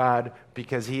 praising God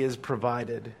because he has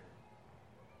provided.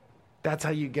 That's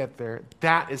how you get there.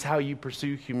 That is how you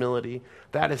pursue humility.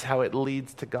 That is how it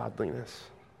leads to godliness.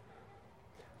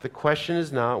 The question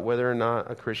is not whether or not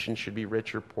a Christian should be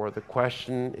rich or poor. The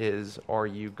question is, are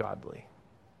you godly?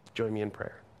 Join me in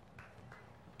prayer.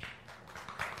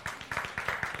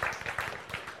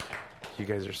 You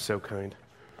guys are so kind.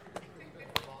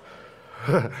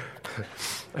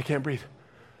 I can't breathe.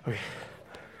 Okay.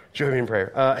 Join me in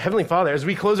prayer. Heavenly Father, as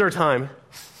we close our time,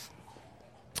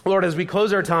 Lord, as we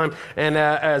close our time and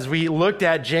as we looked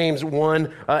at James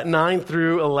 1, 9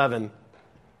 through 11,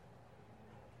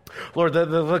 Lord,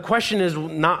 the question is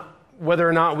not whether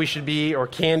or not we should be or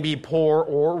can be poor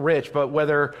or rich, but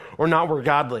whether or not we're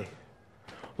godly.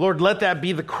 Lord, let that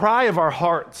be the cry of our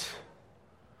hearts.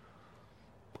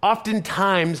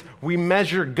 Oftentimes, we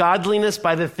measure godliness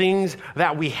by the things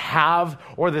that we have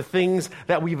or the things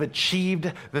that we've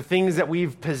achieved, the things that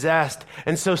we've possessed.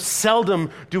 And so seldom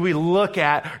do we look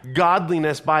at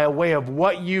godliness by a way of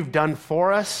what you've done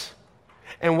for us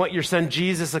and what your son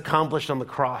Jesus accomplished on the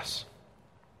cross.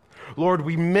 Lord,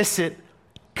 we miss it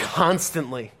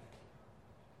constantly.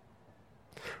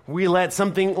 We let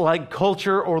something like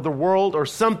culture or the world or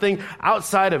something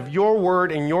outside of your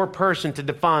word and your person to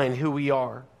define who we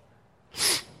are.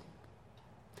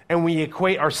 And we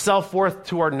equate our self-worth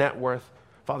to our net worth.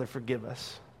 Father, forgive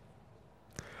us.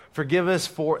 Forgive us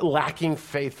for lacking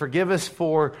faith. Forgive us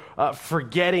for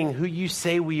forgetting who you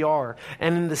say we are.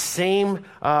 And in the same,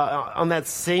 on that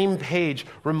same page,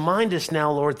 remind us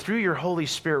now, Lord, through your Holy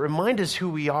Spirit, remind us who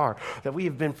we are, that we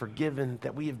have been forgiven,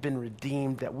 that we have been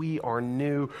redeemed, that we are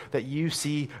new, that you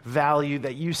see value,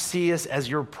 that you see us as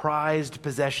your prized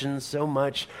possession so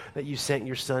much that you sent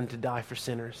your son to die for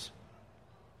sinners.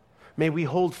 May we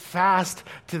hold fast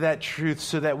to that truth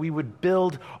so that we would so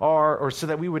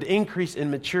that we would increase in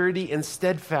maturity and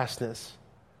steadfastness.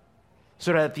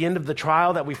 So that at the end of the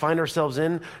trial that we find ourselves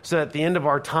in, so that at the end of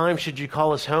our time, should you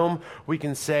call us home, we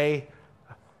can say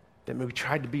that we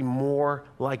tried to be more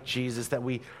like Jesus, that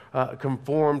we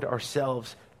conformed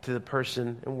ourselves to the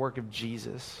person and work of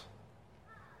Jesus.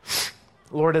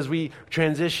 Lord, as we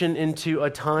transition into a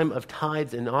time of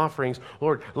tithes and offerings,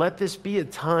 Lord, let this be a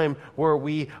time where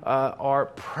we are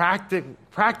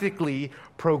practically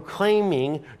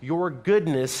proclaiming your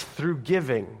goodness through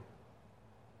giving.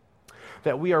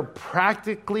 That we are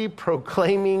practically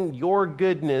proclaiming your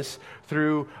goodness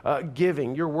through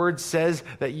giving. Your word says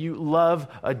that you love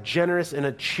a generous and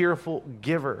a cheerful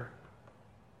giver.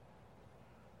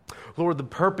 Lord, the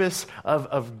purpose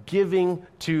of giving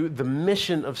to the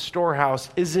mission of Storehouse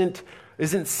isn't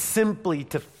simply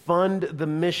to fund the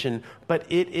mission, but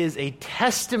it is a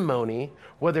testimony,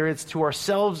 whether it's to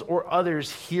ourselves or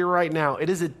others here right now. It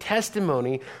is a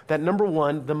testimony that, number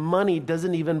one, the money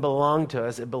doesn't even belong to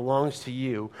us. It belongs to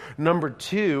you. Number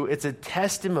two, it's a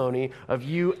testimony of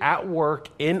you at work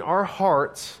in our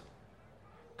hearts,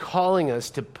 calling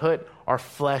us to put our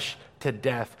flesh to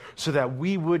death so that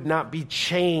we would not be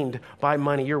chained by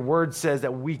money. Your word says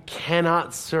that we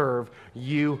cannot serve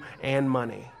you and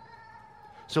money.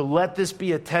 So let this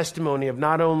be a testimony of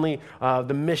not only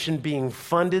the mission being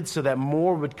funded so that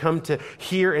more would come to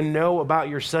hear and know about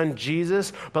your son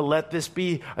Jesus, but let this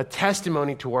be a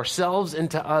testimony to ourselves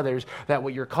and to others that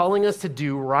what you're calling us to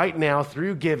do right now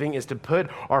through giving is to put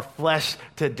our flesh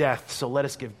to death. So let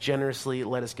us give generously,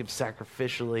 let us give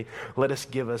sacrificially, let us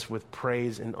give us with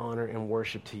praise and honor and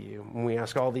worship to you. And we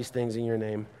ask all these things in your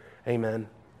name. Amen.